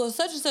people off. Well,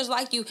 such and such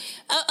like you.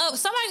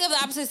 Somebody of the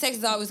opposite sex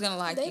is always going to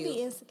like you. They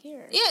be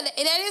insecure. Yeah,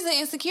 that is an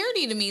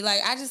insecurity to me.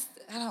 Like, I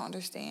don't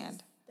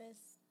understand.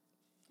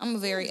 I'm a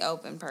very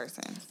open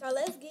person. So,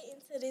 let's get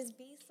into this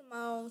B.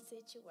 Simone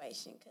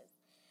situation, because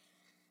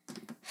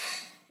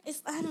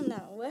I don't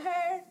know, with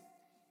her,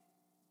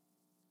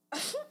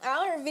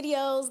 all her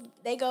videos,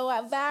 they go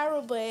out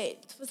viral,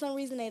 but for some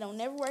reason they don't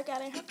never work out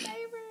in her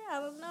favor. I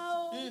don't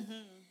know.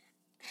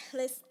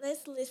 Let's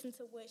listen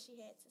to what she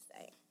had to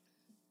say.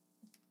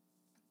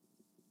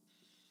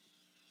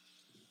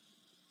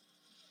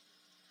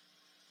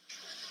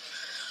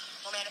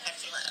 We're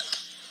manifesting love.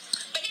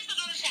 But here's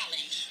another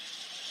challenge.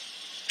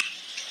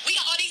 We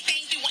got all these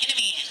things we want in a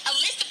man. A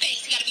list of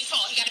things. He got to be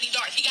tall. He got to be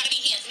dark. He got to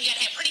be handsome. He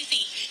got to have pretty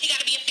teeth. He got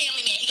to be a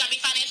family man. He got to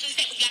be financially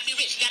stable. He got to be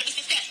rich. He got to be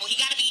successful.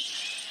 He got to be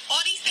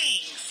all these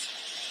things.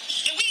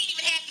 And we ain't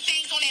even half the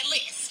things on that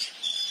list.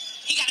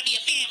 He got to be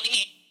a family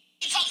man.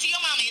 You talk to your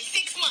mama in 6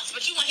 months,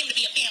 but you want him to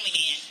be a family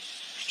man.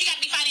 He got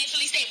to be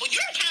financially stable.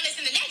 Your account is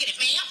in the negative,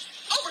 ma'am.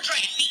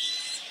 Overdraft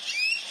fees.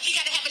 He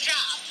got to have a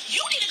job. You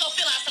need to go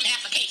fill out some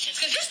applications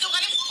because you're still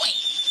unemployed.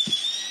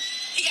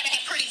 He got to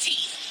have pretty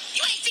teeth.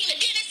 You ain't seen a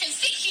dentist in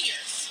 6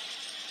 years.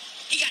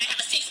 He got to have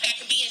a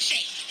six-pack and be in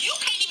shape. You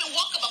can't even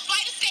walk up a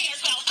flight of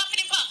stairs without huffing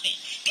and puffing.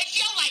 Get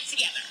your life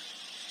together.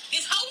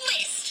 This whole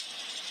list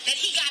that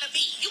he got to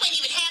be. You ain't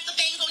even half the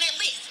things on that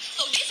list.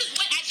 So this is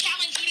what I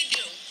challenge you to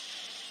do.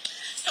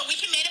 So we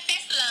can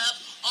manifest love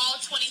all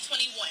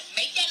 2021.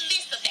 Make that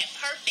list of that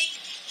perfect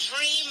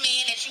dream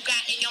man that you got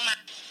in your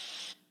mind.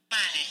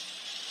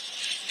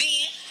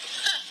 Then,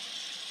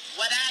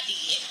 what I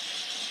did,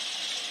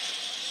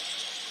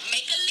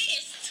 make a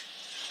list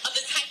of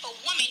the type of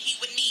woman he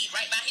would need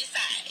right by his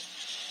side.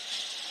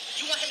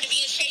 You want him to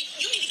be in shape?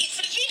 You need to get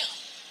to the gym.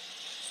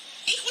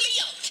 Equally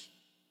yoked.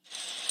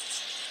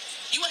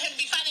 You want him to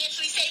be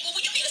financially stable?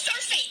 Well, you need to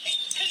start saving.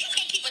 Because you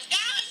can't keep a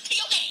dime to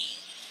your name.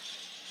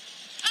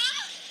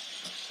 Huh?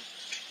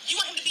 You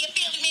want him to be a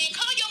family man?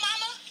 Call your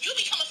mama. You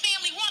become a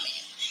family woman.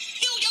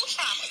 Heal your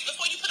traumas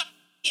before you put up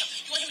him.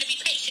 You want him to be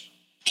patient.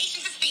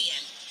 Patience is thin.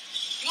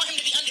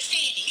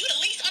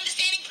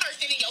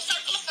 person in your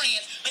circle of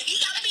friends, but he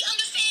gotta be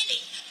understanding.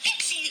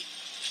 Fix you.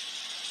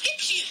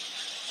 Fix you.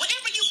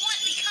 Whatever you want,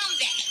 become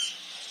that.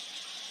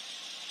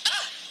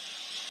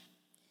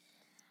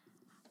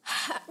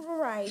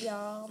 Right,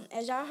 y'all.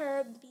 As y'all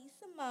heard, B.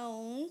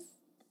 Simone's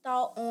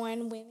thought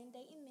on women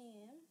dating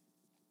men.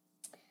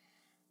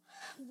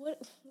 What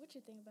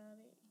you think about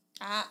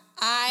it?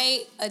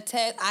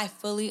 I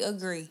fully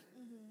agree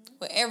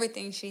with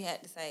everything she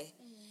had to say.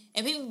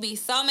 And people be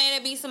so mad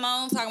at B.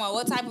 Simone talking about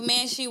what type of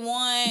man she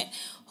want,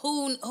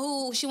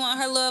 who she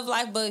want her love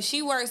life, but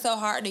she worked so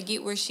hard to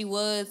get where she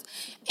was.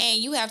 And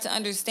you have to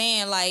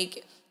understand,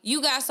 like,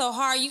 you got so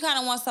hard, you kind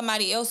of want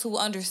somebody else who will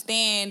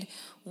understand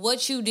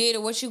what you did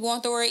or what you going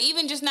through, or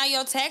even just now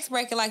your tax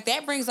bracket, like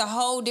that brings a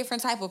whole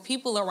different type of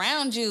people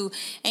around you.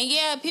 And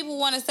yeah, people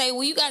want to say,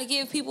 well, you got to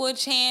give people a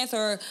chance,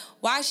 or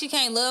why she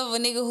can't love a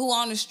nigga who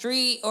on the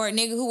street or a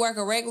nigga who work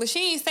a regular.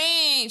 She ain't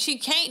saying she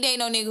can't date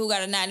no nigga who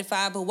got a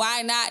 9-to-5, but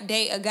why not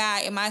date a guy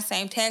in my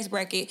same tax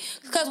bracket?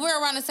 Because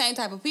we're around the same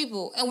type of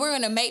people, and we're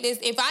going to make this.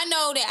 If I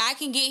know that I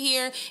can get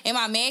here and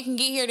my man can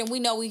get here, then we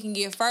know we can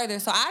get further.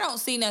 So I don't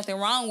see nothing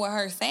wrong with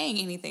her saying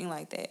anything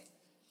like that.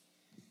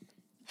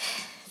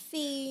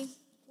 See,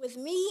 with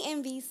me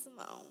and B.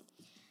 Simone,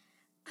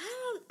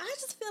 I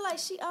just feel like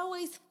she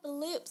always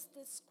flips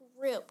the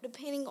script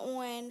depending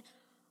on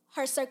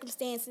her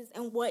circumstances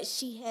and what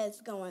she has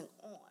going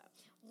on.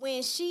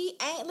 When she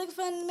ain't looking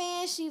for a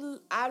man,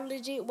 I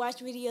legit watch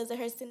videos of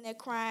her sitting there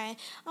crying,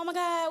 oh my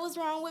God, what's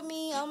wrong with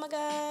me? Oh my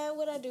God,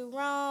 what I do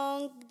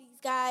wrong?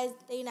 These guys,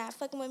 they not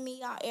fucking with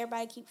me.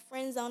 Everybody keep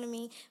friend zoning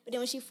me. But then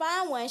when she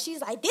find one,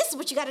 she's like, this is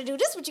what you gotta do,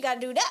 this is what you gotta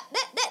do, that.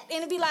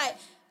 And it be like,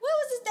 where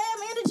was this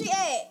damn energy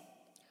at?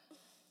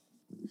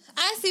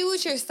 I see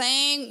what you're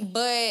saying,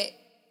 but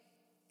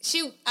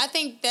I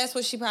think that's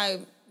what she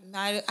probably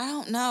might. I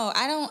don't know.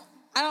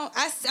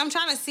 I'm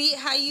trying to see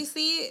how you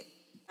see it.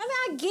 I mean,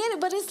 I get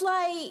it, but it's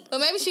like. But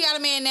maybe she got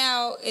a man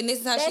now, and this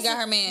is how she got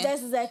her man.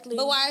 That's exactly.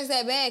 But why is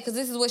that bad? Because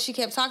this is what she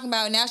kept talking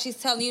about. And now she's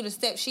telling you the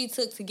steps she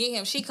took to get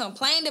him. She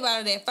complained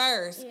about it at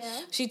first.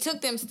 Yeah. She took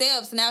them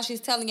steps. Now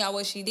she's telling y'all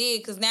what she did.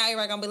 Because now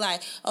everybody gonna be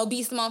like, "Oh,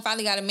 B. Simone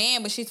finally got a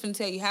man," but she's gonna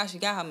tell you how she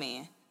got her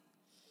man.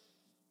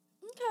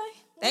 Okay.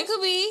 That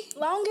could be.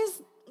 Long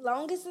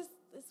as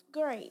it's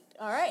great.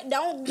 All right.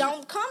 Don't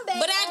come back.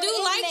 But I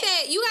do like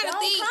that. You gotta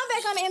think. Don't come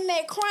back on the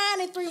internet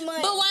crying in 3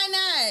 months. But why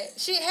not?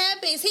 Shit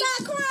happens.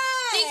 Stop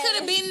crying. He could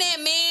have been that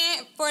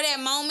man for that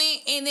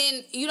moment, and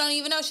then you don't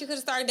even know. She could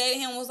have started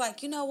dating him and was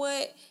like, you know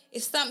what?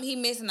 It's something he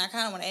missing. I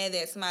kind of want to add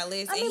that to my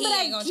list, and he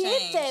ain't gonna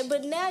change. That,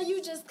 but now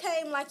you just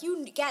came like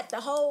you got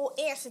the whole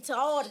answer to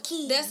all the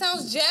keys. That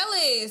sounds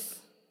jealous.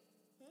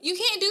 You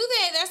can't do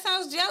that. That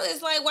sounds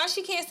jealous. Like, why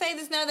she can't say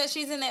this now that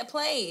she's in that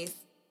place?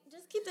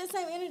 Just keep that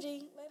same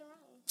energy later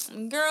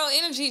on. Girl,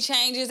 energy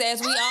changes, as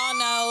we all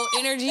know.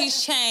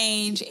 Energies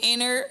change.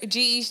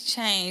 Energies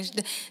change.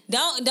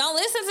 Don't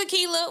listen to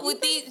Keela with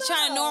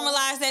trying to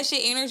normalize that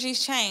shit.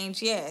 Energies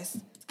change. Yes.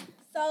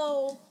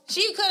 So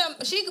she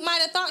might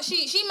have thought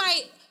she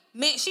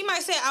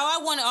might say, oh,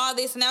 I wanted all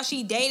this, and now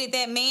she dated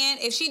that man.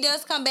 If she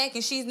does come back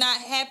and she's not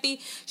happy,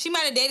 she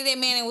might have dated that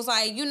man and was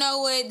like, you know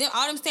what,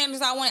 all them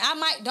standards I want,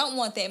 don't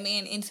want that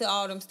man into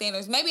all them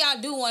standards. Maybe I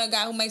do want a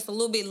guy who makes a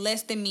little bit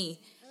less than me.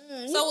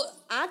 So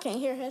I can't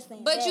hear her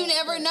saying but that, you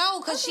never know,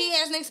 because she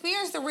hasn't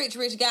experienced a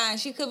rich guy, and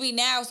she could be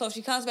now. So if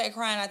she comes back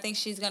crying, I think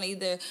she's going to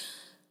either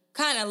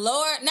kind of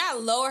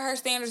not lower her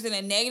standards in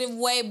a negative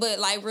way, but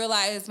like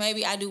realize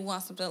maybe I do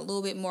want something a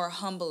little bit more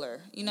humbler,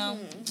 you know?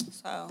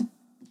 So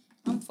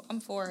I'm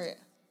for it.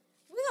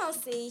 We gonna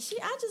see.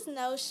 I just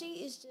know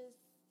she is just.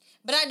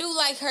 But I do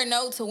like her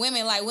note to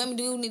women. Like, women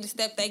do need to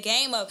step their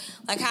game up.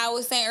 Like how I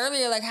was saying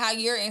earlier, like how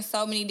you're in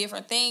so many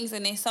different things,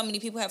 and then so many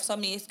people have so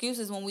many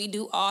excuses when we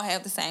do all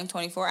have the same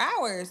 24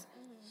 hours.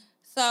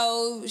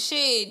 So,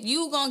 shit,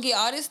 you gonna get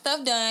all this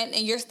stuff done,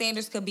 and your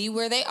standards could be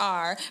where they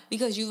are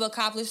because you've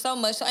accomplished so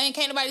much. So, and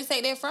can't nobody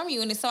take that from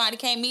you. And if somebody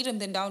can't meet them,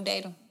 then don't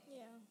date them.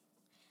 Yeah.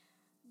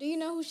 Do you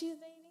know who she's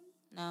dating?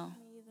 No.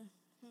 Me either.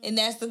 And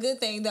that's the good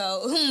thing,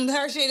 though.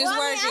 Her shit is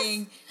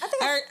working.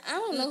 I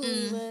don't know who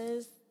he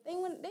was. They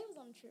was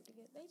on a trip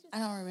together. I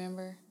don't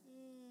remember.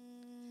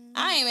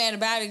 I ain't mad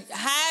about it.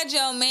 Hide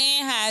your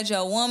man, hide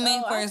your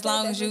woman for as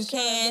long as you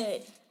can.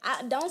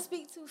 I don't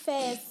speak too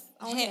fast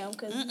on him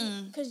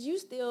because you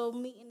still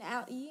meeting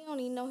out. You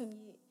don't even know him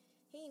yet.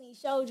 He ain't even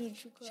showed you the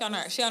true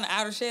colors. She on the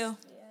outer shell.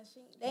 Yeah,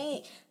 they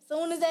ain't.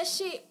 Soon as that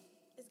shit,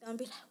 it's gonna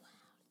be like,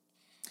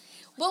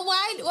 wow. But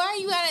why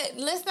you gotta?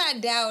 Let's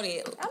not doubt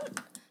it.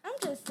 I'm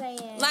just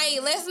saying. Like,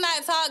 let's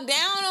not talk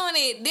down on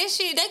it. This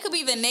shit, they could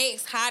be the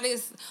next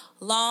hottest,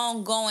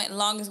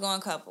 longest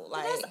going couple.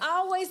 Like, that's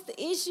always the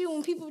issue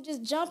when people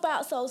just jump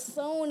out so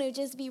soon and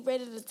just be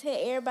ready to tell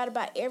everybody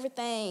about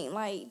everything.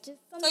 Like, just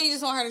so you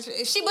just want her to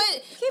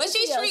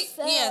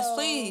yes,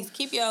 please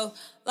keep your.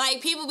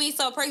 Like, people be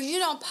so praised. You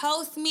don't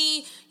post me.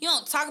 You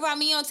don't talk about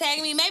me. You don't tag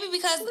me. Maybe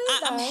because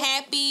I'm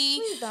happy.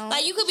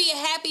 Like, you could be a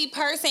happy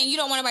person. You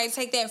don't want anybody to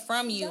take that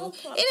from you.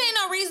 It ain't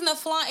no reason to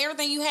flaunt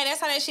everything you had. That's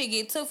how that shit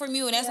get took from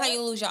you. And that's how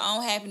you lose your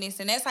own happiness.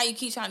 And that's how you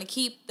keep trying to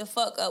keep the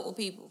fuck up with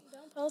people.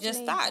 Don't post Just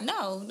me. stop.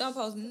 No, don't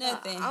post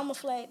nothing. I'ma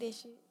flag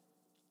this shit.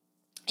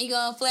 You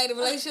gonna flag the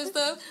relationship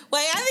stuff?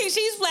 Wait, I think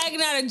she's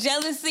flagging out of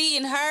jealousy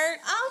and hurt.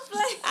 I'm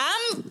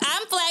flagging.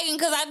 I'm flagging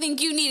because I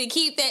think you need to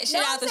keep that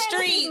shit out the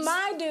streets.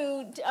 My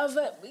dude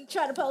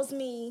try to post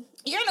me.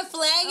 You're gonna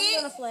flag it?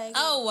 I'm gonna flag it.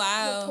 Oh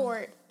wow.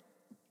 Report.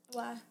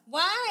 Why?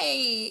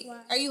 Why?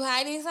 Are you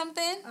hiding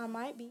something? I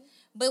might be.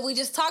 But we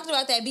just talked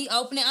about that. Be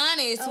open and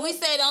honest. We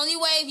said the only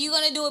way if you're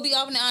gonna do it, be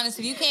open and honest.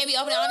 If you can't be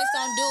open and honest,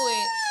 don't do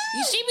it.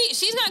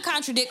 She's gonna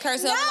contradict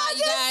herself a lot,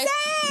 you guys.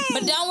 Saying.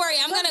 But don't worry,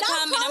 I'm gonna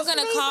come and I'm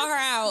gonna call her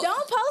out.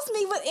 Don't post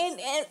me,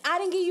 and I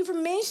didn't give you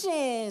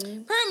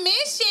permission.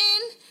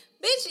 Permission,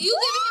 bitch. You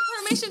giving him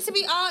permission to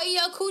be all in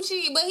your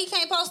coochie, but he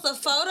can't post a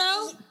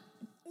photo.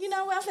 You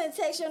know what? I'm finna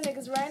text your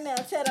niggas right now.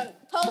 Tell them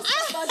post the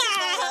fucking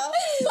photo.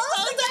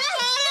 Post the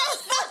photo.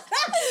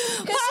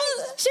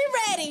 Cause she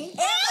ready.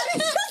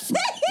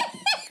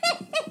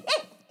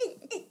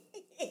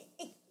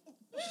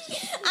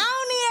 I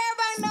don't need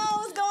everybody to know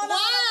what's going on.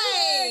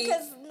 Why?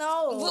 Cause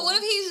no. But what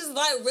if he's just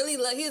like really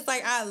he's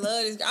like, I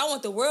love this girl. I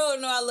want the world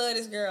to know I love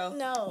this girl.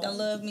 No. Don't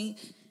love me.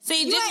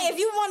 See, if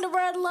you wanted the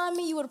world to love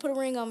me, you would have put a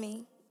ring on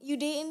me. You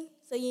didn't,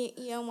 so you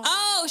don't want.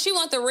 Oh, she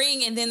want the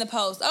ring and then the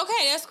post.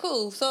 Okay, that's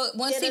cool. So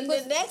once he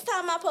the next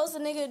time I post a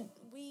nigga,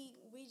 we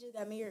just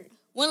got married.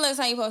 When last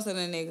time you posted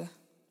a nigga?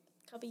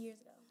 A couple years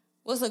ago.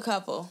 What's a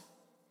couple?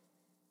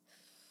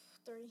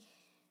 3.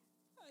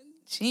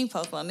 She ain't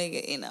posted a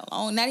nigga in a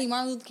long. Not even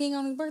Martin Luther King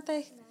on his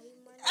birthday.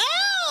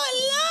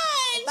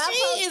 Oh Lord,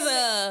 Jesus!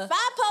 If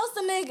I post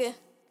a nigga,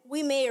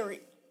 we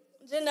married.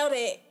 Just know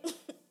that.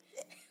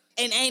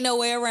 And ain't no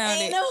way around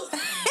it.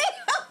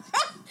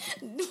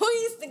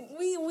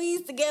 we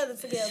used together.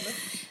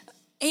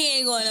 He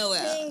ain't going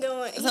nowhere. He ain't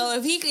going. So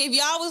if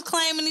y'all was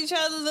claiming each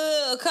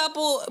other a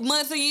couple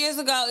months or years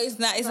ago, it's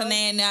not. It's a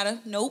nan nada.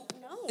 Nope.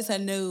 No. It's a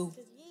no.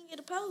 Cause you ain't get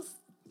a post.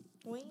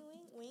 We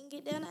ain't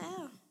get down the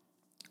aisle.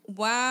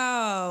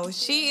 Wow,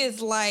 she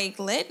is like,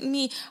 let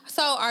me.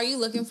 So, are you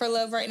looking for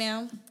love right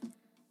now?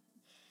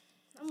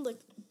 I'm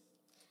looking.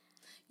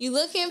 You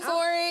looking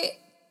for it?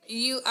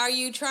 Are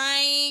you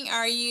trying?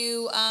 Are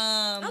you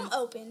I'm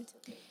open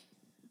to it.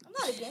 I'm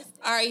not against it.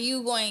 Are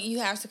you going? You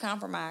have to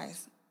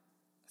compromise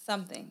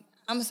something.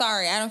 I'm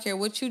sorry, I don't care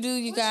what you do,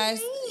 you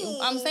guys.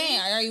 I'm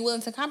saying, are you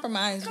willing to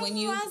compromise when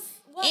you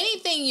what?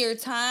 anything? Your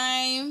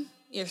time,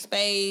 your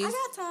space, I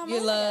got time, your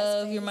I got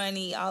love, space. your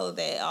money, all of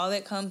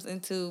that comes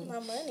into My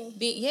money.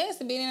 being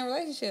in a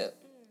relationship.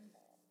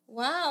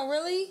 Wow,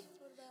 really?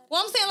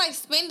 Well, I'm saying like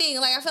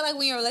spending. Like I feel like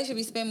when you're in a relationship,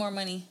 you spend more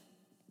money.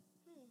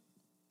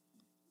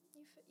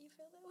 You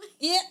feel that way?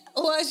 Yeah.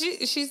 Well,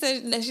 she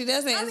said that she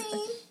doesn't. I mean,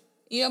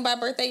 You don't buy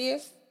birthday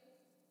gifts?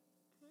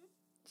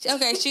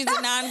 Okay, she's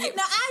a non-gift.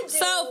 No, I do.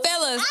 So,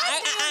 fellas,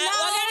 I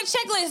got a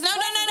checklist.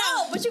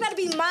 No. But you got to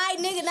be my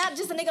nigga, not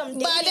just a nigga I'm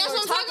dating. But that's or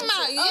what I'm talking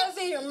about. to. Yeah. Oh,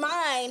 so you're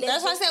mine.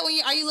 That's why I said,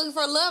 are you looking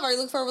for love or are you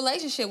looking for a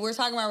relationship? We're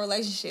talking about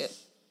relationship.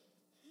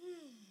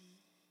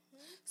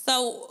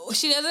 So,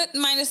 she doesn't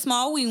mind a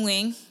small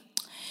wing.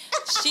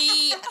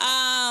 She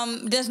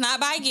does not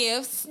buy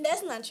gifts.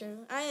 That's not true.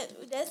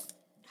 That's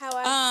how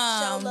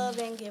I show love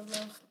and give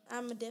love.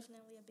 I'm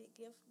definitely a big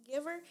gift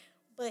giver,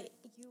 but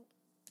you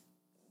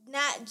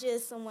not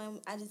just someone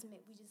I just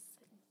met. We just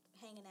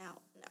hanging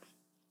out. No,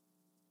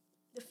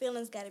 the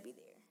feelings got to be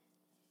there.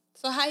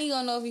 So how you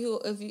gonna know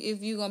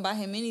if you gonna buy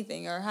him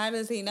anything, or how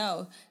does he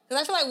know?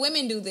 Because I feel like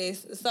women do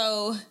this.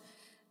 So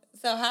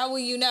how will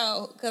you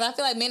know? Because I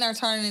feel like men are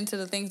turning into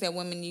the things that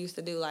women used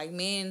to do. Like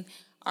men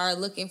are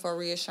looking for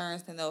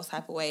reassurance in those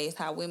type of ways.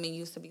 How women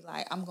used to be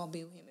like, I'm gonna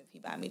be with him if he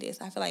buy me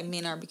this. I feel like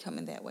men are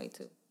becoming that way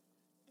too.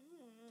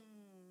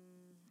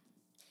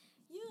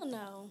 You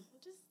know,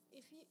 just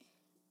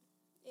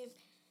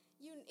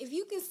if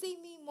you can see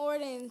me more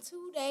than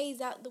 2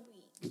 days out the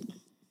week,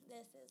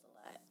 that says a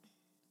lot.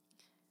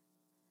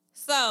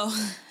 So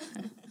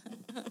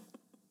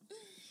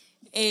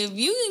if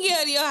you can get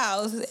out of your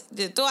house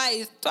just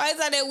twice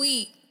out that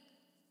week,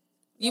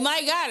 you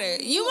might got her.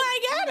 You might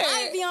got her.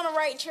 Might be on the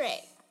right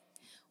track.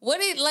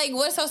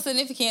 What's so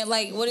significant?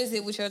 Like, what is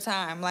it with your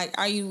time? Like,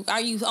 are you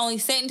only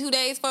setting 2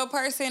 days for a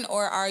person,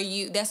 or are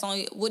you that's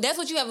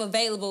what you have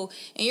available,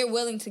 and you're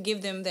willing to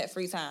give them that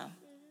free time?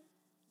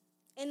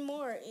 Mm-hmm. And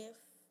more if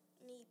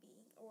need be,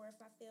 or if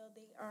I feel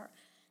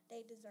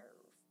they deserve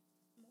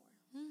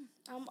more.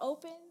 I'm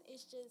open.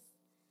 It's just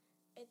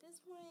at this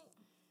point,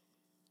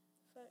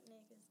 fuck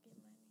niggas, get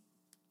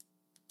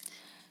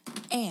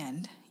money.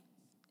 And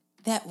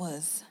that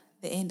was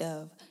the end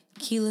of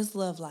Keela's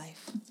Love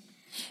Life.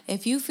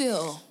 If you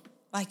feel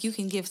like you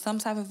can give some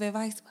type of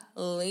advice,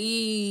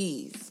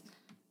 please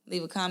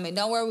leave a comment.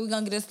 Don't worry, we're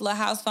going to get this little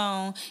house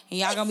phone, and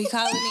y'all going to be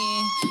calling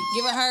in,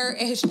 giving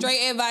her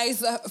straight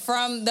advice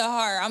from the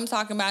heart. I'm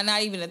talking about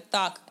not even a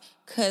thought,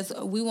 because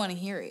we want to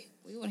hear it.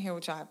 We want to hear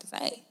what y'all have to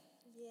say.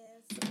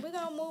 Yes. We're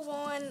going to move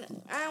on.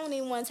 I don't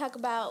even want to talk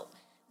about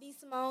B.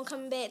 Simone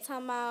coming back,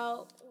 talking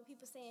about when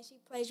people saying she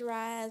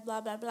plagiarized,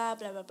 blah, blah, blah,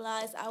 blah, blah,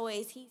 blah. It's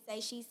always he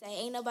say, she say.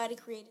 Ain't nobody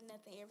created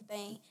nothing,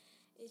 everything.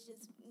 It's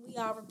just we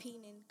all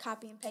repeating and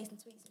copying and pasting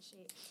tweets and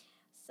shit.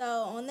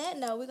 So on that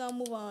note, we're gonna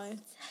move on.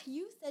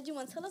 You said you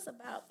want to tell us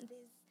about this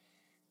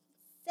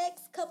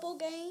sex couple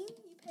game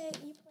you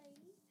played.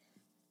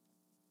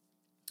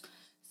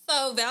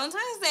 So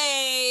Valentine's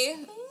Day.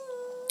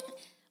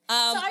 So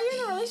are you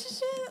in a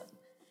relationship?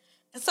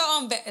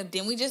 So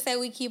didn't we just say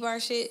we keep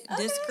our shit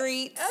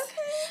discreet?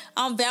 Okay.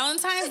 On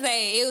Valentine's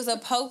Day, it was a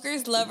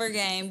poker's lover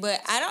game, but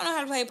I don't know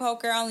how to play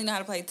poker. I only know how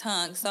to play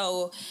tongue.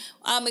 So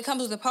it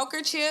comes with the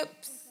poker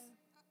chips,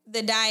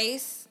 the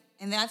dice,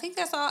 and then I think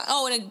that's all.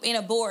 Oh, in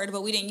a board,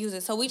 but we didn't use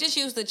it. So we just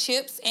used the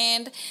chips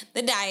and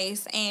the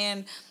dice,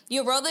 and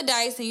you roll the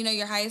dice, and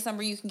your highest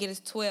number you can get is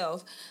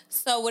 12.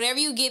 So whatever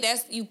you get,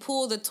 you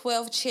pull the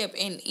 12th chip,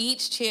 and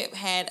each chip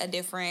had a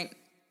different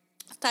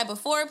type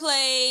of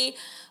foreplay,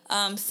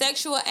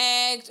 sexual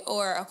act,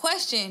 or a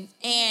question.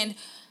 And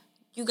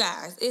you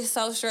guys, it's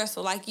so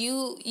stressful. Like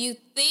you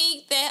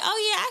think that,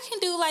 oh yeah, I can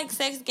do like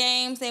sex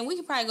games and we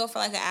could probably go for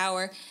like an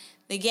hour.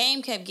 The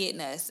game kept getting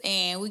us,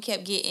 and we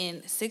kept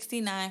getting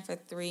 69 for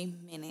 3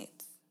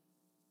 minutes.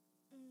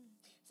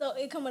 So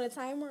it come with a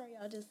timer, or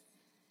y'all just?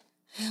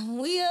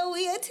 We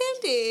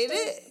attempted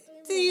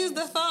to use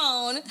the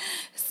phone.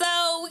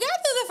 So we got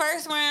through the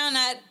first round.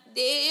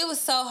 It was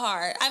so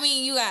hard. I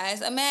mean, you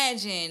guys,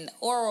 imagine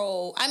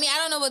oral. I mean, I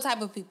don't know what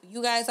type of people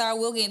you guys are.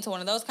 We'll get into one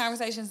of those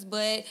conversations.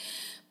 But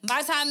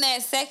by the time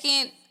that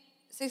second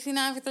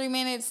 69 for 3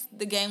 minutes,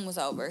 the game was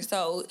over.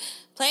 So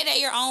play it at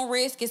your own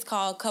risk. It's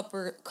called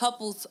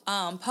couples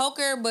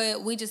poker,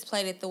 but we just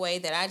played it the way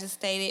that I just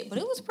stated. But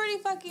it was pretty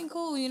fucking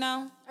cool, Are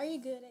you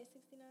good at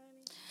 69?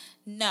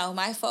 No,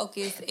 my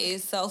focus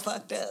is so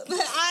fucked up.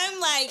 I'm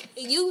like,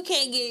 you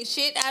can't get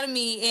shit out of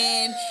me,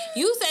 and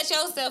you set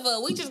yourself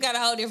up. We just got a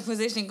whole different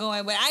position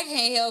going, but I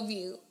can't help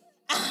you.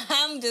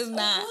 I'm just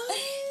not. What?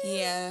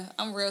 Yeah,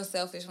 I'm real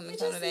selfish when it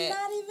comes to that.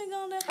 Not even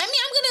gonna. I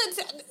mean, I'm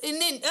gonna,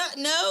 and then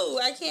no,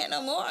 I can't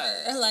no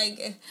more.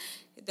 Like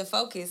the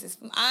focus is.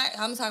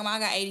 I'm talking about. I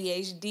got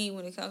ADHD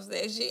when it comes to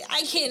that shit.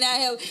 I cannot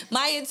help.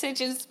 My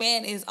attention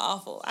span is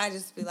awful. I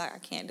just be like, I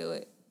can't do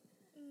it.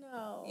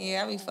 No.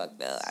 Yeah, I be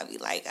fucked up. I be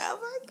like, oh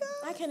my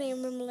God. I can't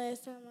even remember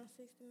last time I was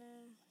 69.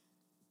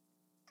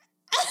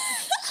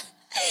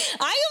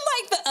 I am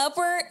like the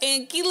upper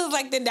and Keela's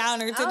like the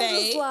downer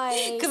today. just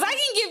like- Cause I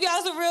can give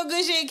y'all some real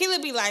good shit. Keela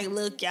be like,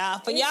 look, y'all,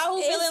 for y'all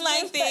who feeling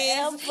like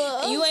this,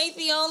 forever. you ain't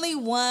the only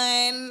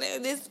one.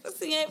 This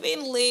pussy ain't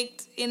been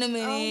licked in a Oh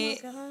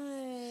minute. my God.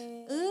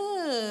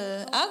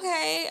 Ugh.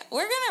 Okay,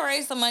 we're gonna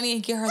raise some money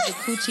and get her the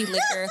coochie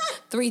liquor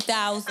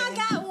 3,000. I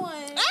got one.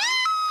 Ah!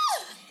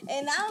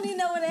 And I don't even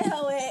know where that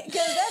hoe at.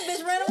 Because that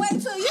bitch ran away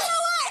too. You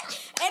know what?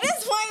 At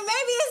this point,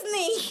 maybe it's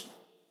me.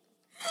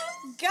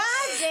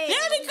 God damn.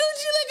 Yeah, the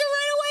coochie liquor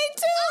ran away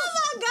too. Oh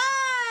my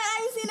God. I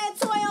ain't seen that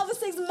toy over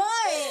 6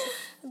 months.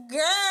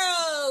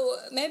 Girl,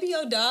 maybe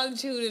your dog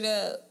chewed it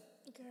up.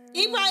 Girl.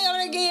 He probably over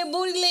there getting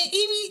booty lick.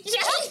 He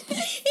probably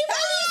sitting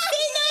on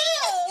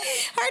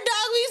it. Her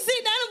dog be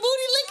sitting on a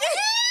booty licker.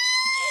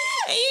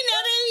 And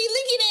they be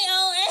licking their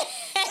own ass.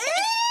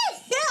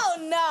 Hell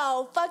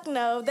no. Fuck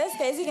no. That's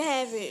case he can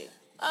have it.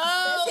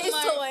 Oh, That's his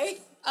toy.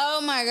 Oh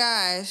my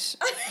gosh.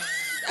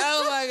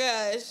 Oh my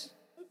gosh.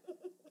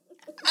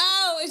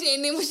 Oh,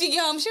 and then when she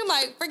get home, she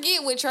like,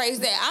 forget what Trey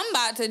said. I'm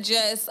about to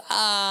just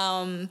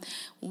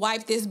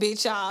wipe this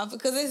bitch off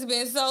because it's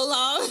been so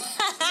long.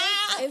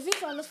 If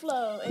it's on the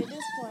floor at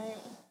this point.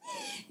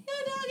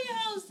 Your dog at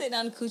home sitting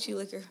on the coochie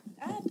liquor.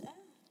 I doubt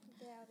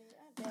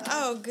it.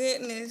 Oh,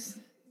 goodness.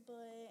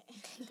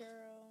 But,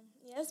 girl,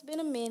 yeah, it's been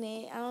a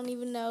minute. I don't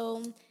even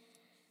know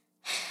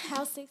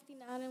how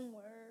 69 work.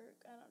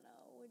 I don't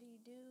know. What do you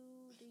do?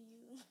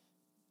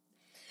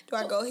 Do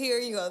I go here?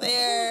 You go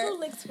there? Who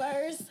licks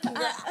first?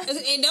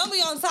 And don't be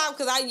on top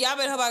because y'all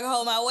better hope I can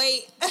hold my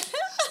weight.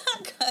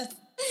 Because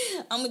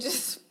I'm going to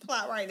just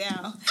plop right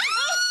down.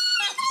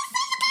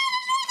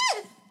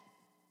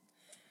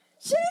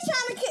 She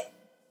trying to get.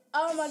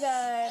 Oh my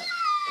God.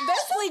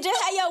 Basically,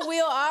 just have your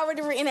will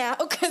already written out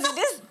because at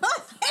this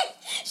point,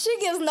 she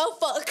gives no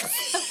fucks.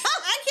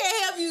 I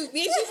can't help you.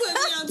 Bitch, you put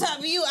me on top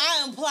of you,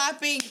 I am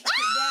plopping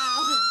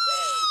down.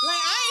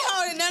 Like, I ain't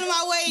holding none of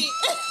my weight.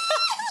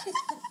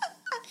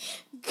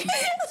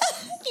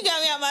 You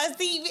got me out my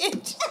seat,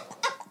 bitch.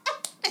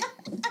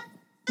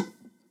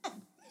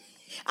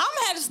 I'm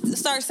gonna have to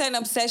start setting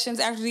up sessions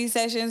after these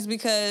sessions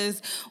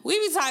because we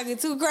be talking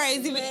too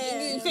crazy.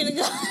 Finna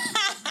go.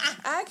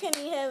 I can't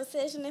even have a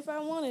session if I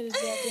wanted a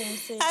goddamn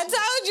session. I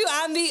told you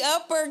I'm the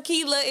upper.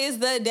 Keela is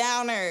the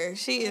downer.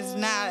 She is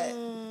not.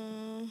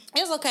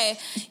 It's okay.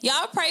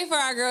 Y'all pray for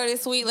our girl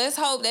this week. Let's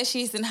hope that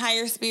she's in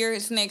higher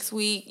spirits next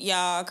week,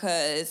 y'all,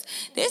 because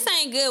this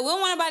ain't good. We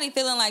don't want anybody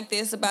feeling like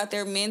this about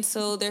their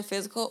mental, their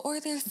physical, or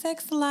their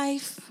sex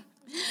life.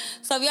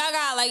 So if y'all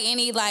got, like,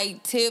 any,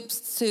 like,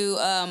 tips to,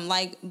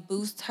 like,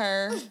 boost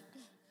her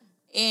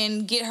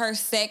and get her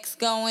sex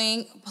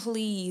going,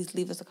 please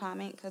leave us a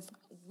comment, because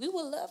we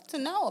would love to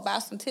know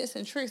about some tips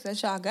and tricks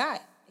that y'all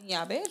got in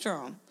y'all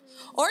bedroom.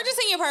 Or just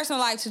in your personal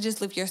life to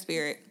just lift your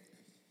spirit.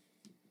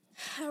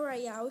 All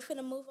right, y'all. We're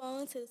finna move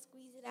on to the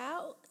Squeeze It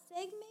Out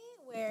segment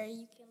where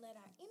you can let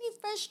out any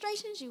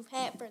frustrations you've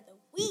had for the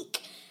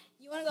week.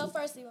 You want to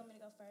first or you want me to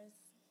go first?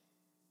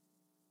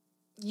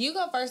 You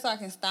go first so I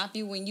can stop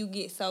you when you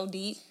get so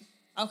deep.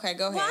 Okay,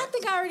 go ahead. Well, I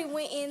think I already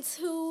went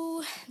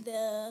into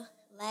the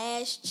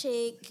last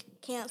chick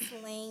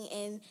canceling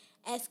and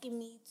asking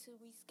me to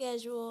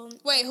reschedule.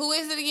 Wait, who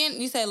is it again?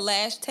 You said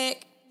Lash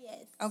Tech?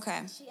 Yes.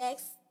 Okay. She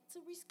asked to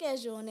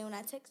reschedule, and then when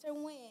I text her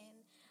when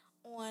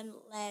on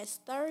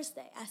last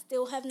Thursday, I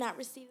still have not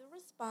received a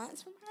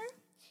response from her.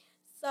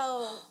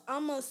 So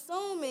I'm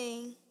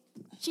assuming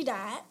she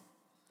died,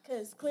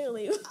 because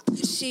clearly,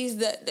 She's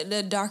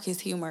the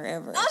darkest humor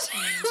ever.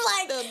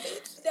 like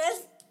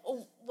that's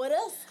what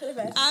else could have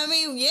happened. I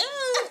mean, yeah.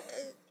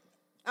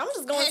 I'm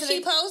just going Has to she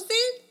the. posted?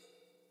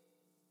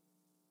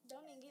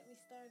 Don't even get me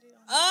started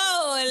on.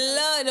 Oh,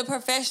 I love the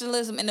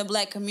professionalism in the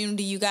black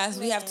community, you guys.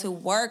 We have to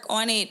work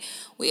on it.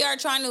 We are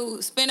trying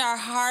to spend our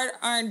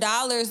hard-earned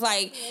dollars.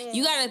 Like,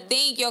 you got to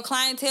think your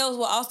clientele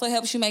will also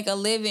help you make a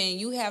living.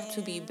 You have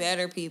to be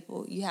better,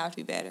 people. You have to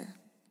be better.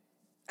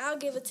 I'll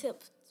give a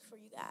tip for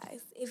you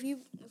guys. If you're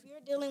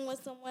dealing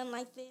with someone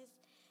like this,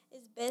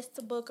 it's best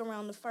to book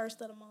around the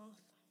first of the month.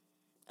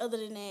 Other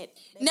than that,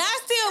 Not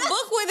still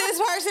book with this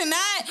person.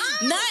 Not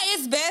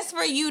it's best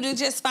for you to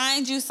just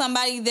find you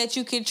somebody that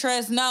you can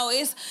trust. No,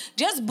 it's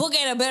just book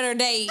at a better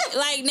date.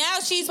 Like now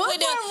she's book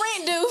putting what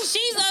rent due.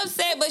 she's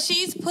upset, but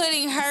she's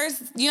putting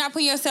hers. You're not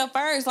putting yourself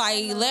first.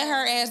 Like let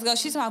her ass go.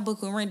 She's about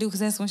book when rent due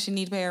because that's when she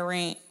need to pay her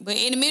rent. But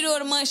in the middle of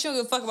the month, she don't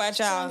give a fuck about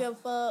Don't y'all. give a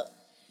fuck.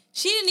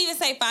 She didn't even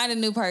say find a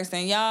new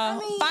person, y'all. I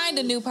mean- Find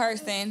a new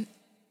person.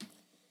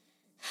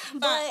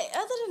 But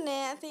other than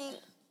that, I think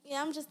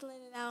I'm just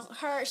letting it out.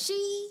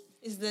 She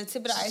It's the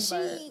tip of the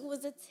iceberg. She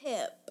was a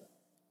tip.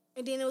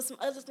 And then there was some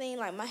other thing,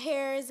 like my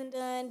hair isn't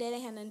done. That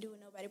ain't had nothing to do with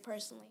nobody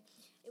personally.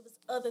 It was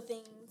other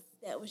things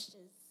that was just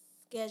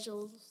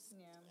schedules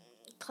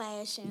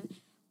clashing.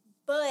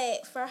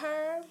 But for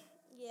her,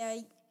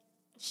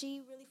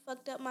 she really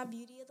fucked up my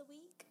beauty of the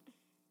week.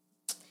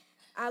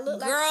 I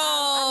look like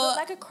I look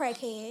like a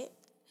crackhead.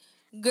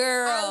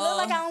 Girl. I look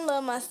like I don't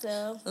love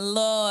myself.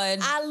 Lord.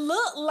 I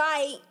look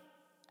like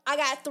I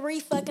got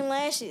 3 fucking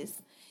lashes.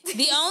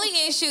 The only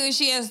issue is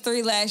she has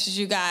 3 lashes,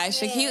 you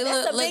guys. Yeah, Shaquita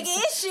that's a big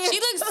issue. She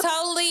looks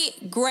totally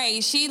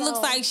great. She looks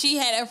like she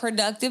had a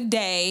productive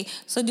day.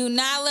 So do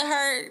not let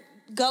her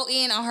go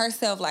in on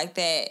herself like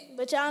that.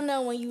 But y'all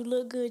know when you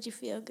look good, you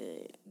feel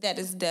good. That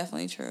is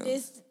definitely true.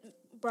 This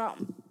brought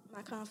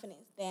my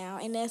confidence down,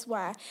 and that's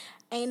why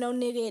ain't no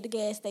nigga at the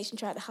gas station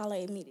tried to holler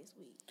at me this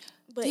week.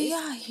 But Do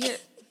y'all hear?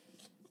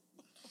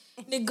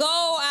 The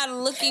goal out of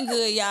looking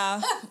good,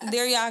 y'all.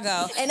 There y'all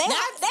go. and they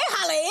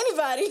holler at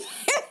anybody.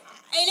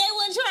 And they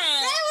weren't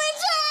trying.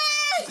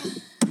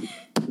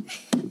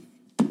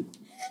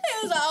 It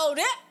was like,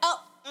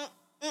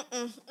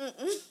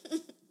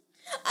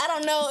 I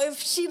don't know if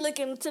she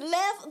looking to the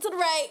left or to the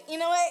right. You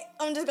know what?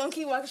 I'm just gonna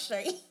keep walking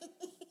straight.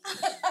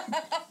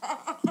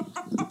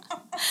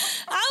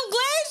 I'm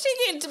glad she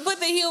can put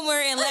the humor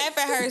and laugh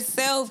at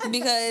herself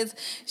because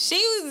she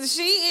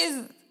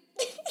is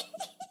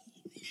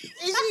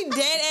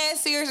dead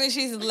ass serious and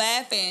she's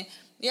laughing.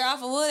 You're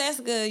off of wood. That's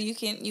good. You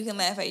can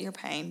laugh at your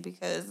pain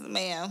because,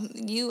 ma'am,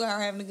 you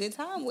are having a good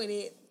time with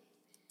it.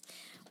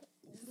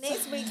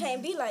 Next week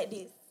can't be like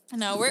this.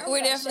 No, we're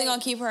definitely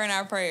gonna keep her in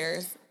our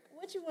prayers.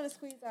 What you want to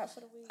squeeze out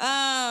for the week?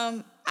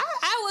 I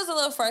was a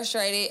little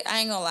frustrated. I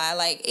ain't gonna lie.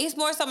 Like it's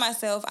more so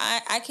myself.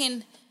 I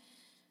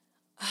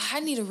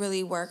need to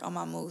really work on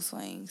my mood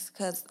swings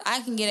because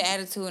I can get an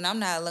attitude and I'm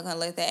not gonna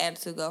let that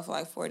attitude go for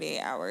like 48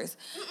 hours.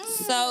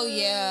 So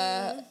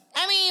yeah,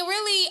 I mean,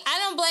 really, I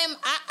don't blame.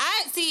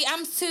 I see.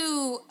 I'm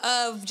too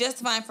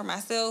justifying for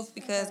myself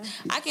because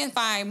I can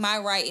find my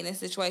right in a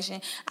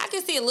situation. I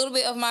can see a little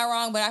bit of my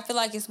wrong, but I feel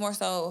like it's more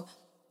so,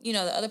 the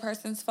other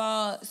person's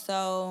fault.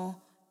 So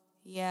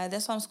yeah,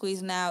 that's what I'm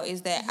squeezing out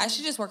is that I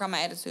should just work on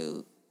my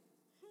attitude.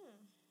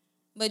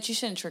 But you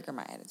shouldn't trigger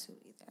my attitude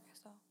either.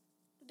 So.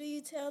 Do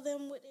you tell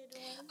them what they're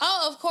doing?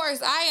 Oh, of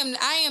course.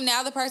 I am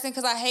now the person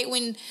because I hate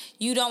when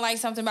you don't like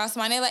something about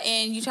somebody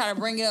and you try to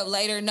bring it up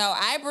later. No,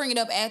 I bring it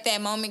up at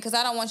that moment because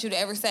I don't want you to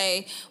ever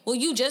say, well,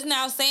 you just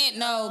now saying,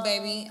 no,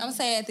 baby. I'm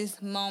saying at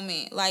this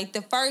moment. Like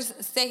the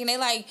first second, they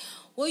like,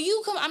 well,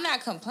 I'm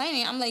not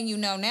complaining. I'm letting you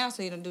know now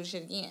so you don't do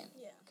shit again.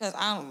 Yeah. Because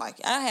I don't like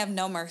it. I have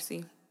no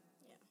mercy.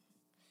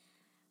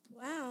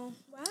 Wow.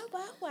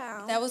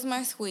 Wow. That was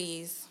my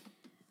squeeze.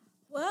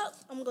 Well,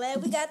 I'm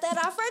glad we got that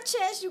off our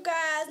chest, you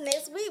guys.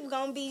 Next week, we're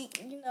going to be,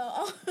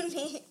 on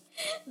it.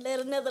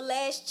 Let another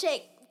last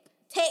check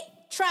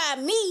try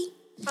me.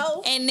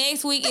 Oh. And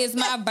next week is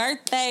my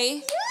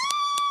birthday.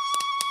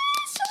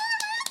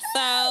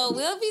 So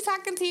we'll be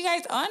talking to you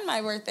guys on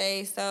my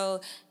birthday. So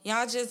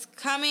y'all just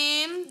come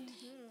in,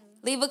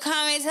 leave a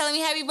comment telling me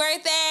happy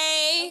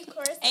birthday. Of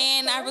course.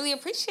 And I really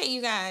appreciate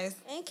you guys.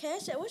 And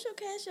Cash App. What's your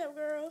Cash App,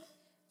 girl?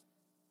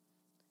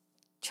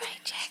 Trey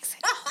Jackson.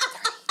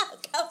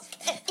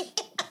 Okay.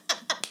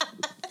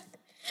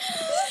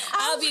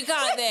 I'll be you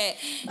caught that.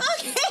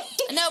 Okay.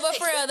 No, but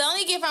for real, the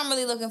only gift I'm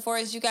really looking for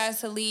is you guys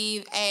to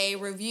leave a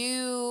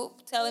review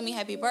telling me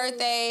happy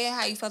birthday,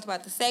 how you felt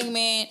about the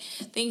segment,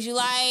 things you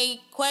like,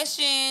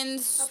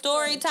 questions,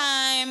 story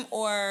time,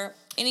 or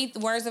any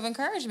words of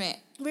encouragement.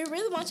 We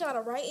really want y'all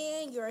to write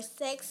in your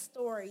sex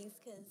stories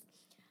because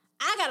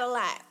I got a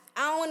lot.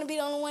 I don't want to be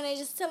the only one that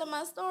just telling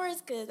my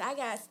stories because I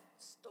got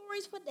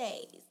stories for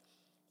days.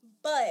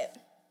 But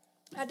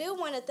I do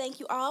want to thank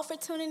you all for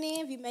tuning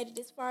in. If you made it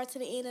this far to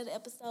the end of the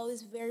episode,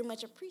 it's very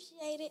much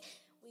appreciated.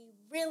 We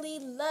really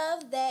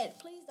love that.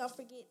 Please don't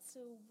forget to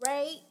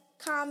rate,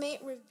 comment,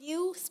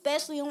 review,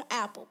 especially on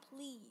Apple.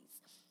 Please.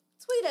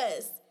 Tweet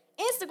us,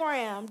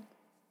 Instagram,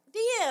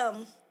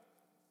 DM,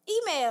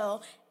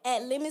 email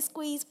at Lemon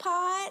Squeeze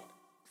Pod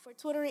for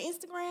Twitter and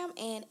Instagram,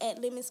 and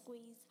at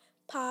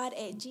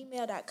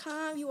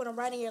lemonsqueezepod@gmail.com. You want to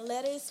write in your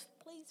letters,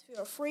 please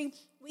feel free.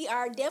 We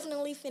are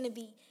definitely finna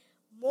be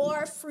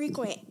more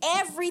frequent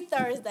every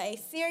Thursday.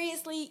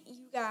 Seriously,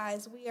 you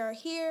guys, we are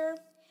here,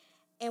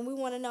 and we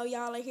want to know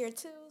y'all are here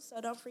too. So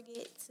don't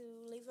forget to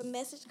leave a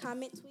message,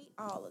 comment, tweet,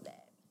 all of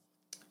that.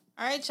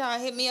 All right, y'all.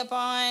 Hit me up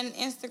on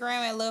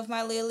Instagram at Love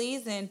My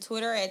Lilies and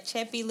Twitter at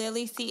Cheppy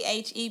Lily,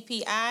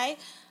 CHEPI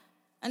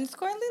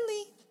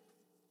 _Lily.